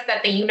trust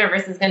that the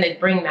universe is going to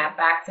bring that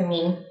back to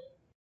me.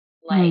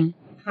 Like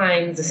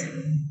times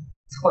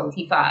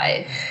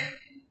 25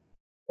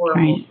 or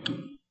right.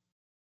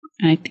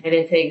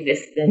 into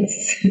existence.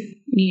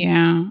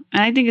 Yeah.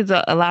 And I think it's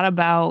a lot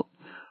about,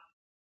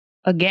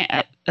 again,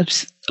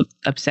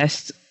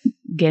 obsessed,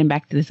 getting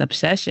back to this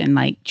obsession,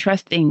 like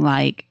trusting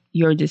like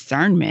your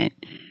discernment.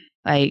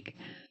 Like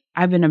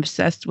I've been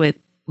obsessed with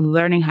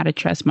learning how to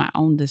trust my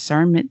own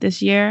discernment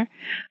this year.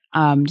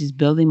 Just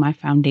building my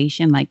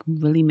foundation, like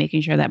really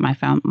making sure that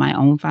my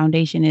own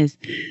foundation is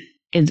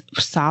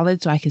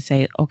solid, so I can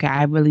say, okay,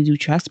 I really do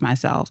trust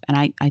myself, and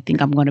I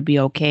think I'm going to be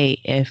okay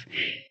if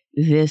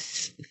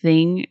this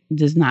thing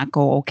does not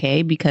go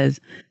okay, because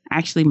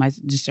actually my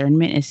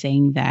discernment is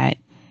saying that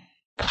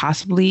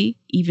possibly,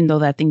 even though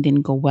that thing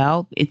didn't go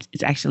well, it's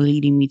actually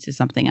leading me to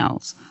something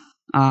else,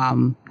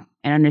 and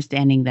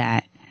understanding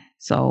that.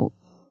 So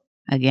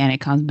again, it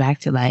comes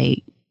back to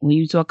like when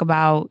you talk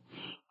about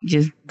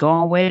just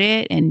going with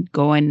it and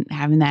going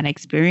having that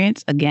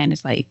experience again,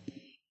 it's like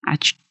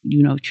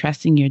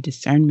trusting your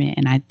discernment.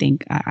 And I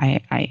think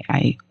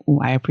I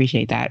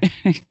appreciate that.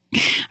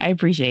 I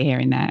appreciate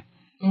hearing that.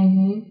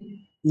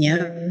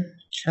 Yeah,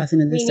 trusting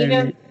the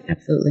discernment.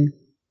 Absolutely.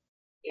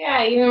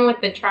 Yeah, even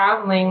with the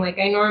traveling, like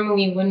I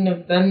normally wouldn't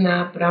have done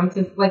that, but I'm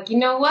just like, you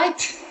know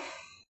what?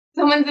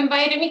 Someone's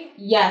invited me.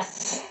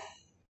 Yes,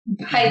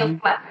 buy the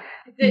flight.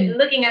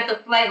 Looking at the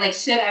flight, like,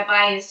 should I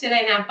buy it? Should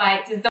I not buy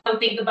it? Just don't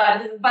think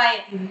about it. Just buy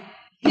it. Just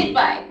hit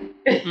buy.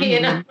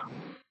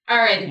 All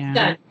right, it's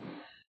done.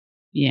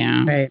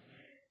 Yeah. Right.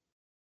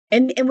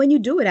 And when you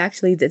do it,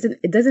 actually,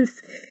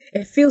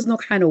 it feels no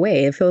kind of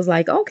way. It feels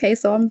like, okay,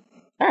 so I'm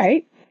all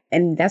right.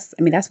 And that's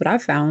what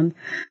I've found,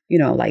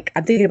 like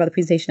I'm thinking about the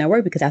presentation at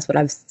work because that's what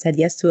I've said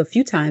yes to a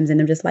few times.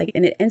 And I'm just like,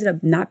 and it ended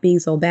up not being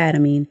so bad. I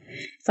mean,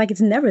 it's like,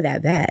 it's never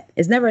that bad.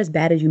 It's never as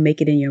bad as you make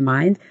it in your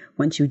mind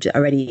once you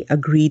already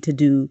agreed to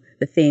do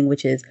the thing,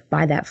 which is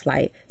buy that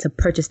flight, to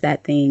purchase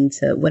that thing,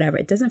 to whatever.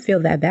 It doesn't feel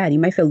that bad. You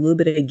might feel a little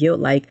bit of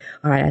guilt, like,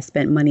 all right, I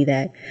spent money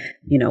that,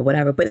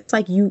 whatever. But it's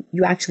like you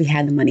actually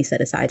had the money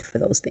set aside for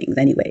those things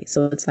anyway.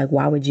 So it's like,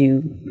 why would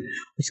you're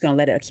just going to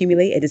let it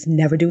accumulate and just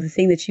never do the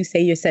thing that you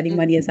say you're setting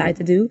money aside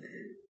to do?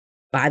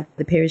 Buy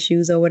the pair of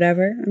shoes or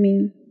whatever. I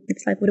mean,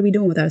 it's like, what are we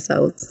doing with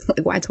ourselves?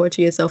 Like, why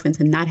torture yourself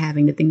into not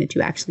having the thing that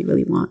you actually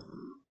really want?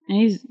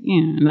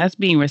 And that's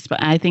being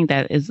I think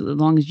that as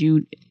long as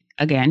you,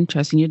 again,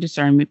 trusting your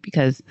discernment,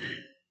 because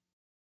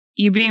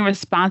you're being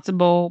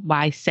responsible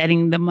by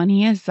setting the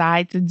money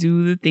aside to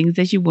do the things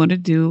that you want to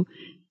do.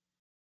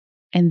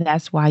 And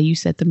that's why you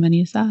set the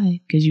money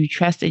aside, because you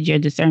trusted your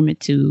discernment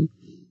to,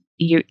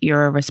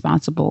 you're a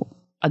responsible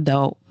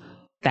adult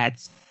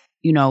that's,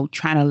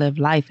 trying to live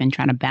life and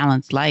trying to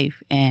balance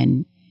life.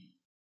 And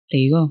there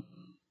you go.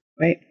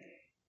 Right.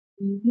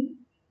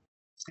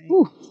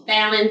 Ooh,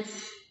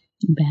 balance.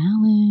 Of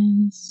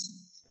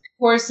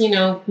course,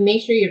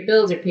 make sure your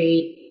bills are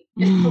paid.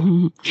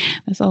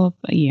 That's all.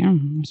 Yeah,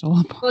 that's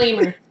all.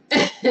 Disclaimer.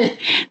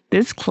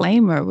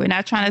 Disclaimer. We're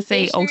not trying to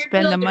say,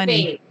 spend the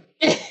money.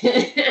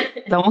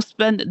 Don't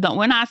spend.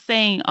 We're not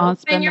saying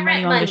spend the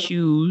money on the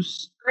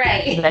shoes.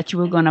 Right. That you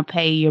were going to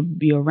pay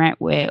your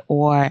rent with,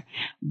 or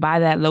buy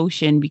that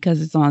lotion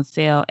because it's on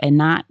sale and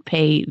not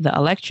pay the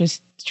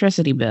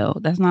electricity bill.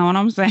 That's not what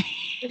I'm saying.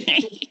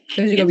 Because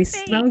you're going to be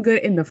smelling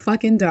good in the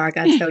fucking dark,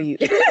 I tell you.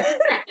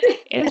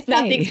 It's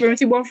not the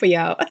experience you want for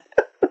y'all.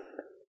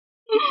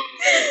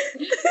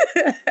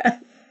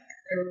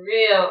 For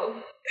real.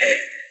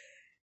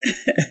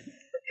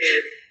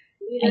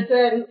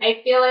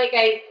 I feel like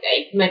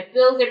my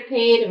bills are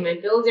paid, and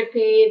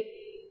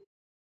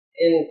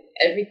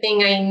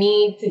everything I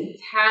need to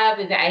have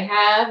is I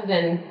have,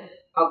 then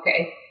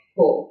okay,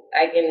 cool.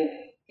 I can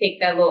take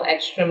that little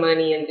extra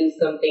money and do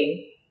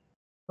something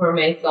for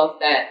myself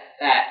that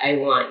I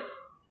want.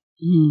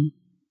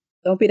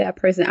 Don't be that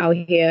person out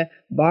here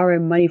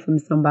borrowing money from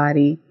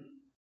somebody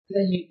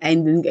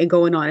and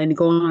going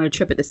on a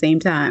trip at the same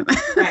time.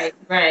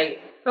 Right.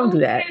 Don't do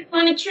that.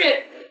 On a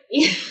trip.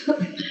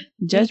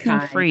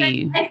 Judgment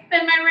free. I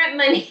spend my rent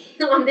money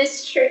on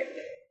this trip.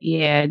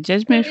 Yeah,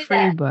 judgment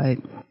free, but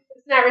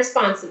it's not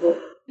responsible.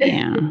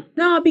 Yeah.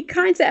 No, be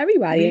kind to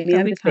everybody.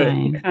 Be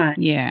kind.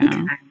 Yeah. Be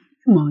kind.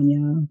 Come on,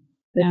 y'all.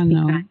 I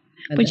know.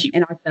 But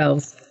and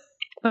ourselves.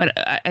 But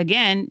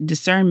again,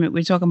 discernment.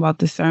 We're talking about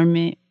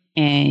discernment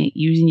and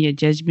using your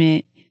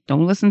judgment.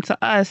 Don't listen to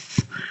us.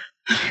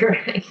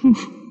 Right.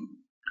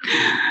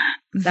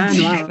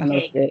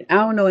 I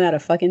don't know not a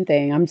fucking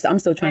thing. I'm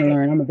still trying to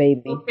learn. I'm a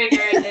baby. We'll figure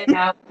it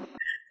out.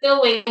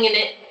 Still winging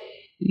it.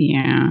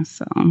 Yeah.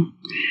 So,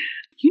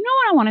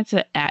 what I wanted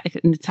to ask,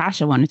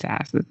 Natasha wanted to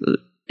ask.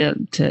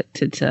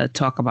 to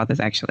talk about this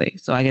actually.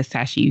 So I guess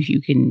Tashi,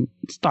 you can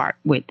start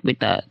with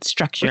the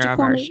structure of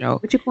our show.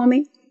 What you call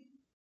me?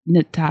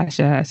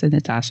 Natasha. I said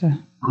Natasha.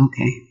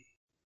 Okay.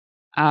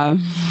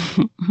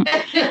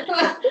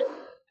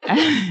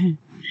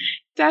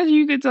 Tashi,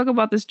 you could talk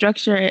about the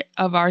structure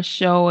of our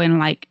show and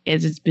like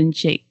as it's been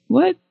shaped.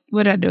 What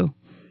did I do?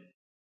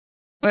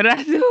 What did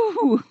I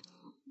do?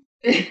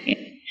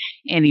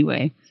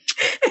 Anyway.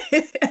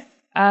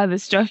 The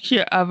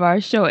structure of our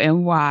show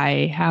and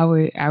why, how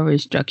we're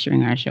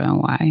structuring our show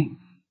and why.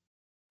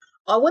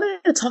 I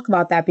wanted to talk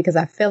about that because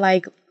I feel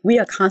like we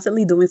are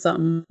constantly doing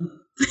some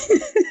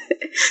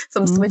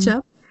switch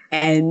up.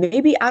 And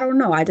maybe, I don't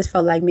know, I just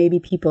felt like maybe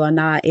people are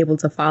not able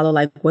to follow,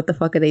 like, what the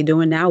fuck are they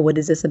doing now? What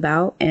is this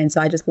about? And so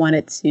I just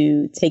wanted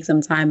to take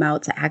some time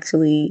out to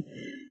actually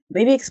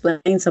maybe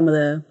explain some of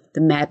the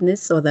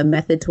madness or the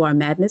method to our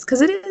madness.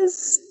 Because it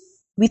is,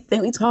 we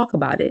talk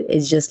about it.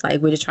 It's just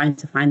like, we're just trying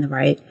to find the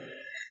right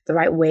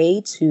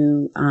way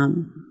to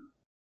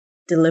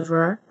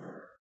deliver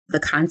the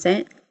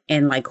content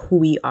and like who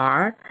we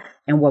are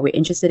and what we're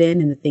interested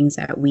in and the things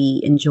that we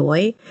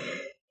enjoy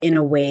in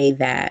a way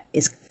that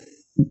is,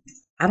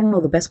 I don't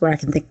know, the best word I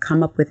can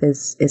come up with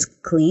is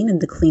clean, in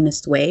the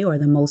cleanest way, or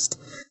the most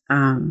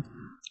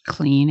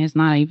clean is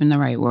not even the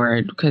right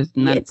word because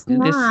this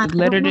is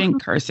lettered in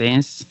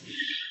curses.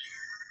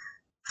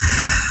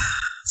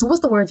 So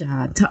what's the word,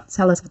 John?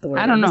 Tell us what the word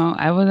is. I don't know.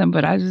 I wasn't,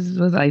 but I just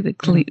was like, the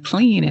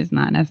clean is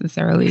not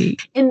necessarily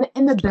in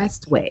the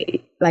best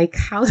way. Like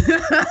how we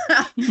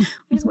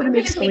just want to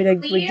make sure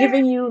that we're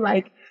giving you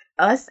like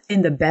us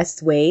in the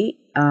best way.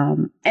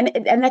 And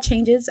that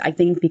changes, I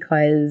think,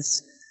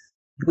 because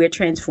we're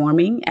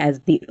transforming as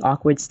the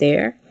awkward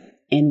stare,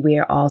 and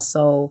we're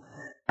also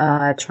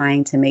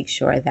trying to make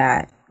sure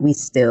that we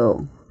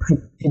still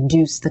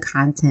produce the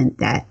content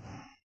that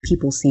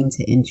people seem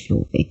to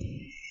enjoy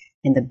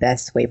in the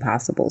best way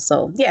possible.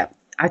 So yeah,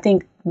 I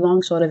think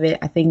long short of it,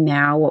 I think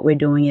now what we're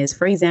doing is,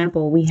 for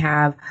example, we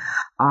have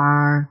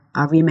our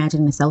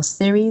Reimagining the Self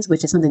series,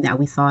 which is something that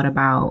we thought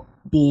about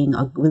being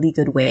a really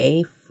good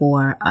way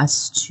for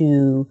us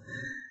to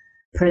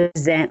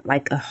present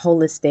like a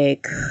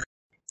holistic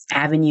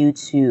avenue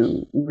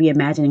to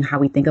reimagining how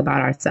we think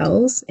about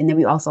ourselves. And then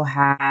we also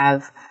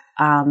have,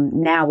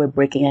 now we're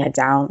breaking it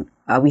down.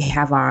 We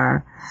have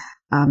our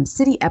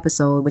city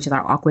episode, which is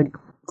our awkward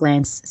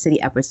glance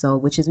city episode,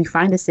 which is we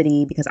find a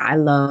city, because I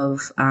love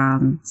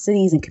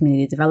cities and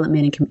community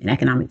development and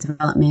economic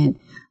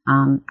development.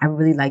 I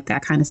really like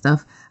that kind of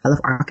stuff. I love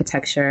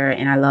architecture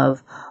and I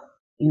love,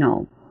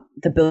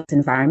 the built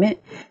environment.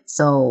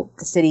 So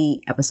the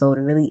city episode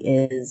really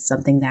is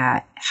something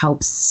that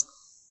helps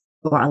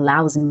or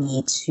allows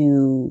me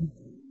to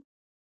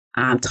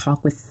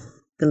talk with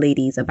the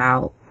ladies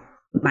about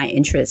my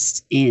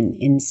interest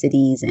in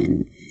cities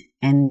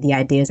and the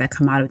ideas that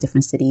come out of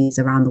different cities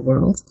around the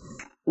world.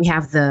 We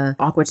have the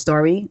awkward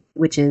story,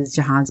 which is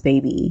Jahan's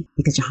baby,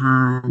 because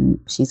Jahan,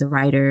 she's a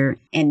writer,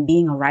 and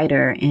being a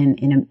writer and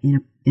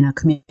in a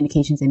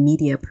communications and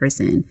media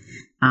person,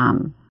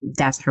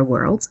 that's her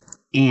world,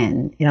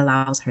 and it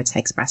allows her to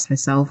express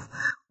herself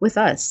with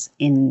us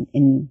in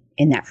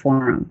that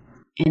forum.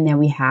 And then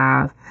we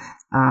have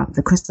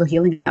the crystal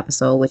healing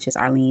episode, which is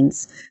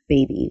Arlene's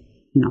baby.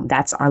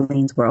 That's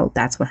Arlene's world.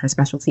 That's what her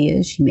specialty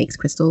is. She makes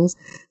crystals.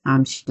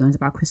 She learns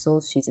about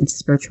crystals. She's into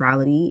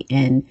spirituality,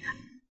 and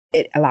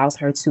it allows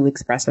her to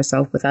express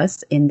herself with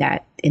us in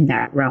that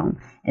realm.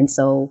 And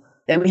so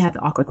then we have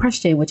the awkward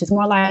question, which is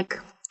more like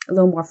a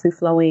little more free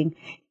flowing.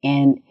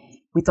 And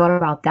we thought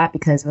about that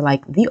because we're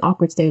like, the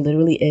awkward stare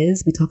literally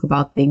is, we talk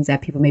about things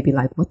that people may be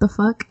like, what the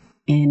fuck?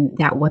 And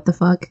that what the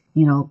fuck,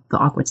 the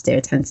awkward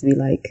stare tends to be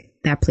like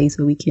that place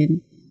where we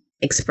can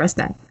express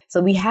that.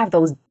 So we have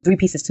those three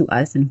pieces to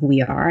us and who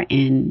we are,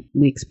 and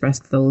we express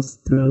those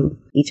through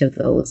each of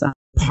those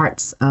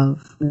parts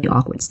of the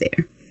awkward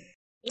stare.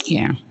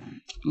 Yeah.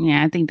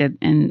 Yeah, I think that,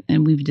 and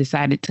we've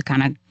decided to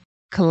kind of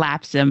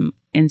collapse them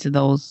into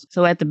those.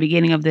 So at the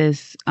beginning of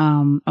this,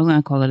 I'm going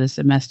to call it a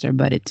semester,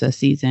 but it's a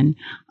season.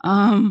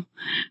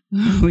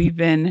 We've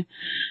been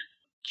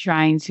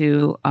trying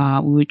to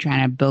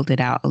build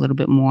it out a little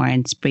bit more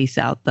and space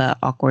out the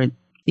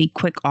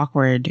quick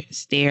awkward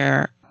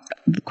stare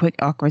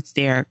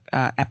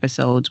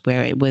episodes,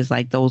 where it was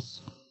like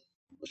those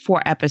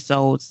 4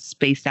 episodes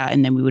spaced out,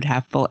 and then we would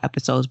have full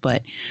episodes.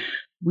 But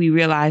we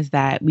realized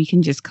that we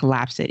can just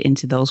collapse it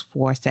into those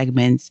 4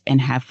 segments and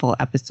have full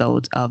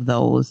episodes of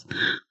those.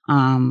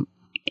 And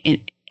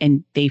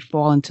they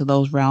fall into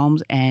those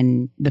realms,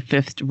 and the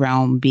 5th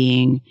realm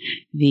being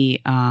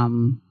the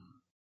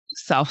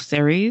self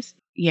series.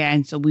 Yeah,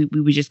 and so we're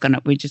just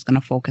gonna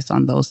focus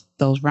on those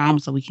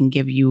realms, so we can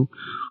give you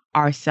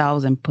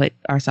ourselves and put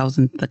ourselves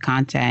into the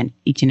content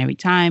each and every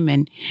time.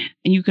 And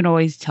you can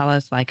always tell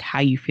us like how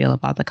you feel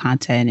about the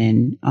content,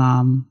 and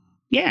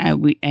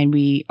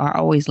we are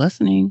always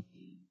listening,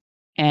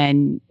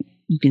 and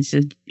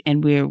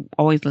we're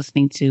always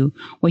listening to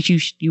what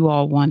you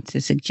all want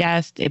to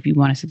suggest. If you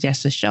want to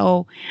suggest a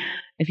show,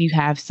 if you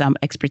have some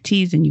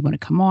expertise and you want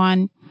to come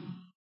on,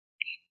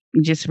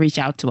 just reach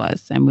out to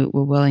us, and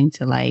we're willing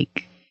to,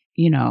 like,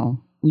 we want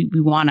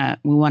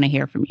to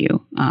hear from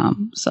you.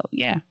 So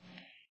yeah.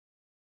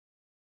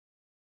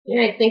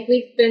 Yeah, I think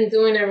we've been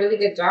doing a really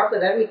good job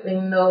with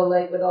everything, though,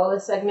 like with all the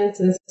segments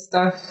and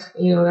stuff.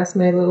 That's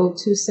my little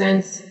 2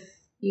 cents.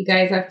 You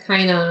guys have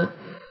kind of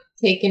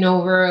taken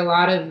over a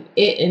lot of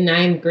it, and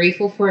I'm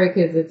grateful for it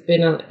because it's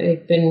been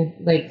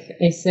like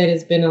I said,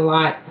 it's been a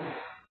lot.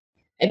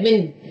 I've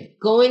been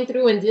going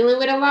through and dealing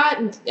with a lot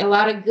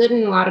of good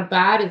and a lot of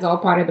bad. Is all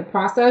part of the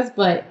process,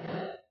 but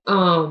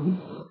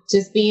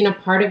just being a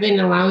part of it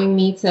and allowing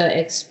me to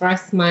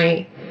express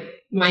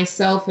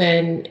myself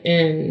and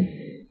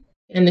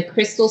the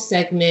crystal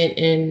segment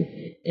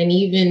and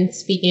even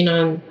speaking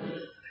on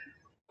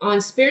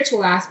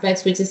spiritual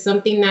aspects, which is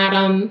something that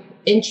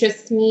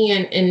interests me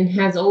and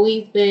has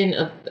always been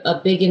a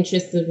big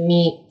interest to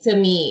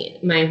me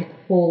my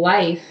whole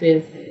life,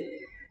 is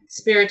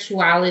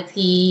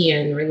spirituality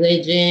and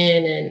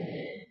religion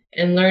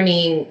and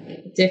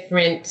learning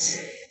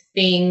different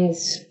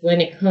things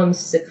when it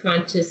comes to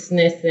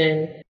consciousness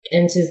and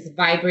just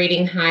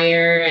vibrating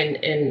higher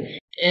and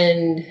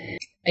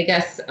I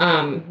guess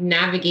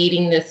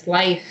navigating this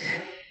life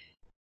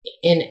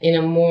in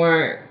a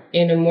more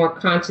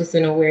conscious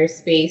and aware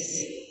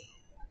space.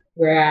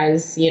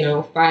 Whereas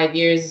 5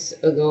 years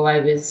ago I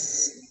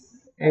was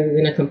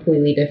in a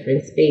completely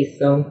different space.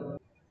 So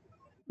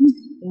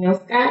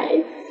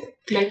guys,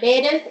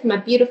 my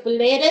beautiful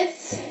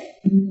ladies.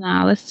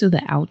 Nah, let's do the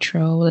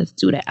outro.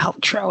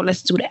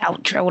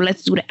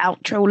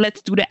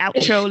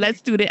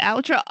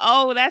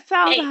 Oh, that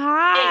sounds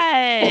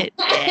hot.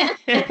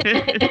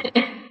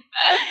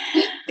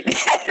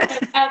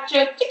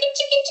 Outro.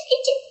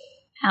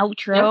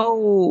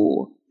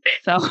 Outro.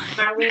 So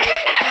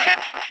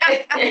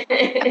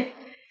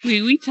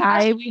we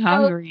tired, we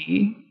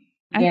hungry.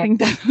 I think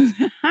that was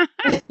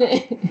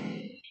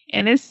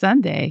and it's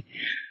Sunday.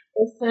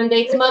 It's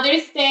Sunday. It's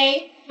Mother's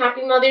Day.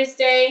 Happy Mother's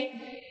Day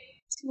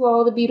to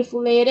all the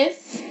beautiful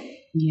ladies.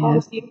 Yes. All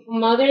the beautiful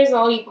mothers,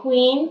 all you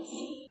queens.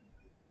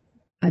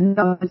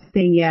 Another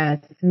thing, yes,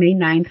 it's May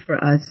 9th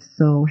for us,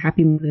 so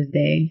happy Mother's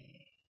Day.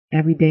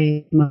 Every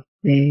day, Mother's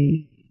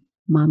Day.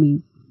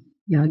 Mommies,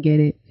 y'all get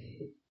it.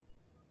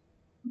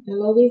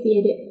 I'll always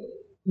get it.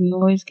 We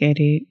always get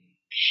it.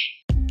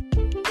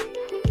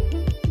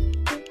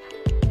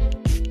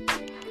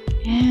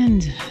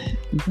 And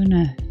I'm going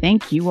to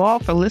thank you all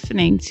for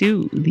listening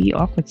to the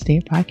Awkward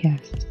Stare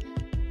podcast.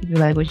 If you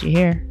like what you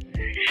hear,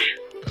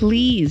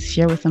 please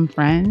share with some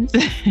friends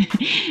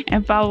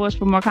and follow us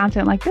for more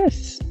content like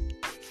this.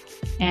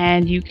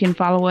 And you can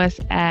follow us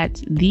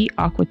at The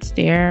Awkward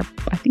Stare.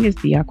 I think it's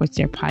The Awkward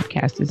Stare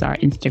podcast is our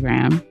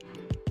Instagram,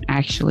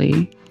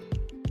 actually.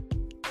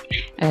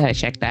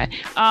 Check that.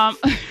 I'm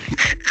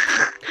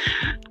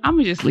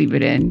gonna just leave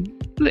it in.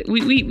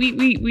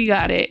 We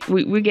got it.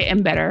 We're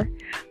getting better.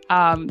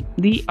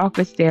 The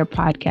Awkward Stare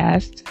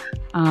podcast.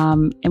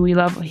 And we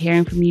love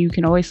hearing from you. You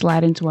can always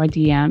slide into our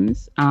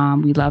DMs.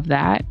 We love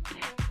that.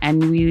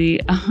 And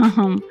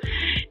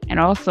and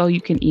also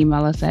you can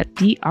email us at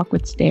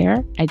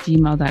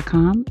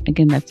theawkwardstare@gmail.com.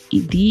 Again, that's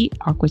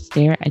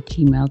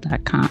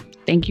theawkwardstare@gmail.com.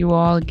 Thank you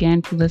all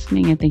again for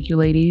listening, and thank you,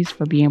 ladies,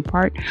 for being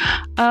part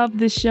of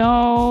the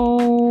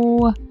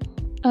show.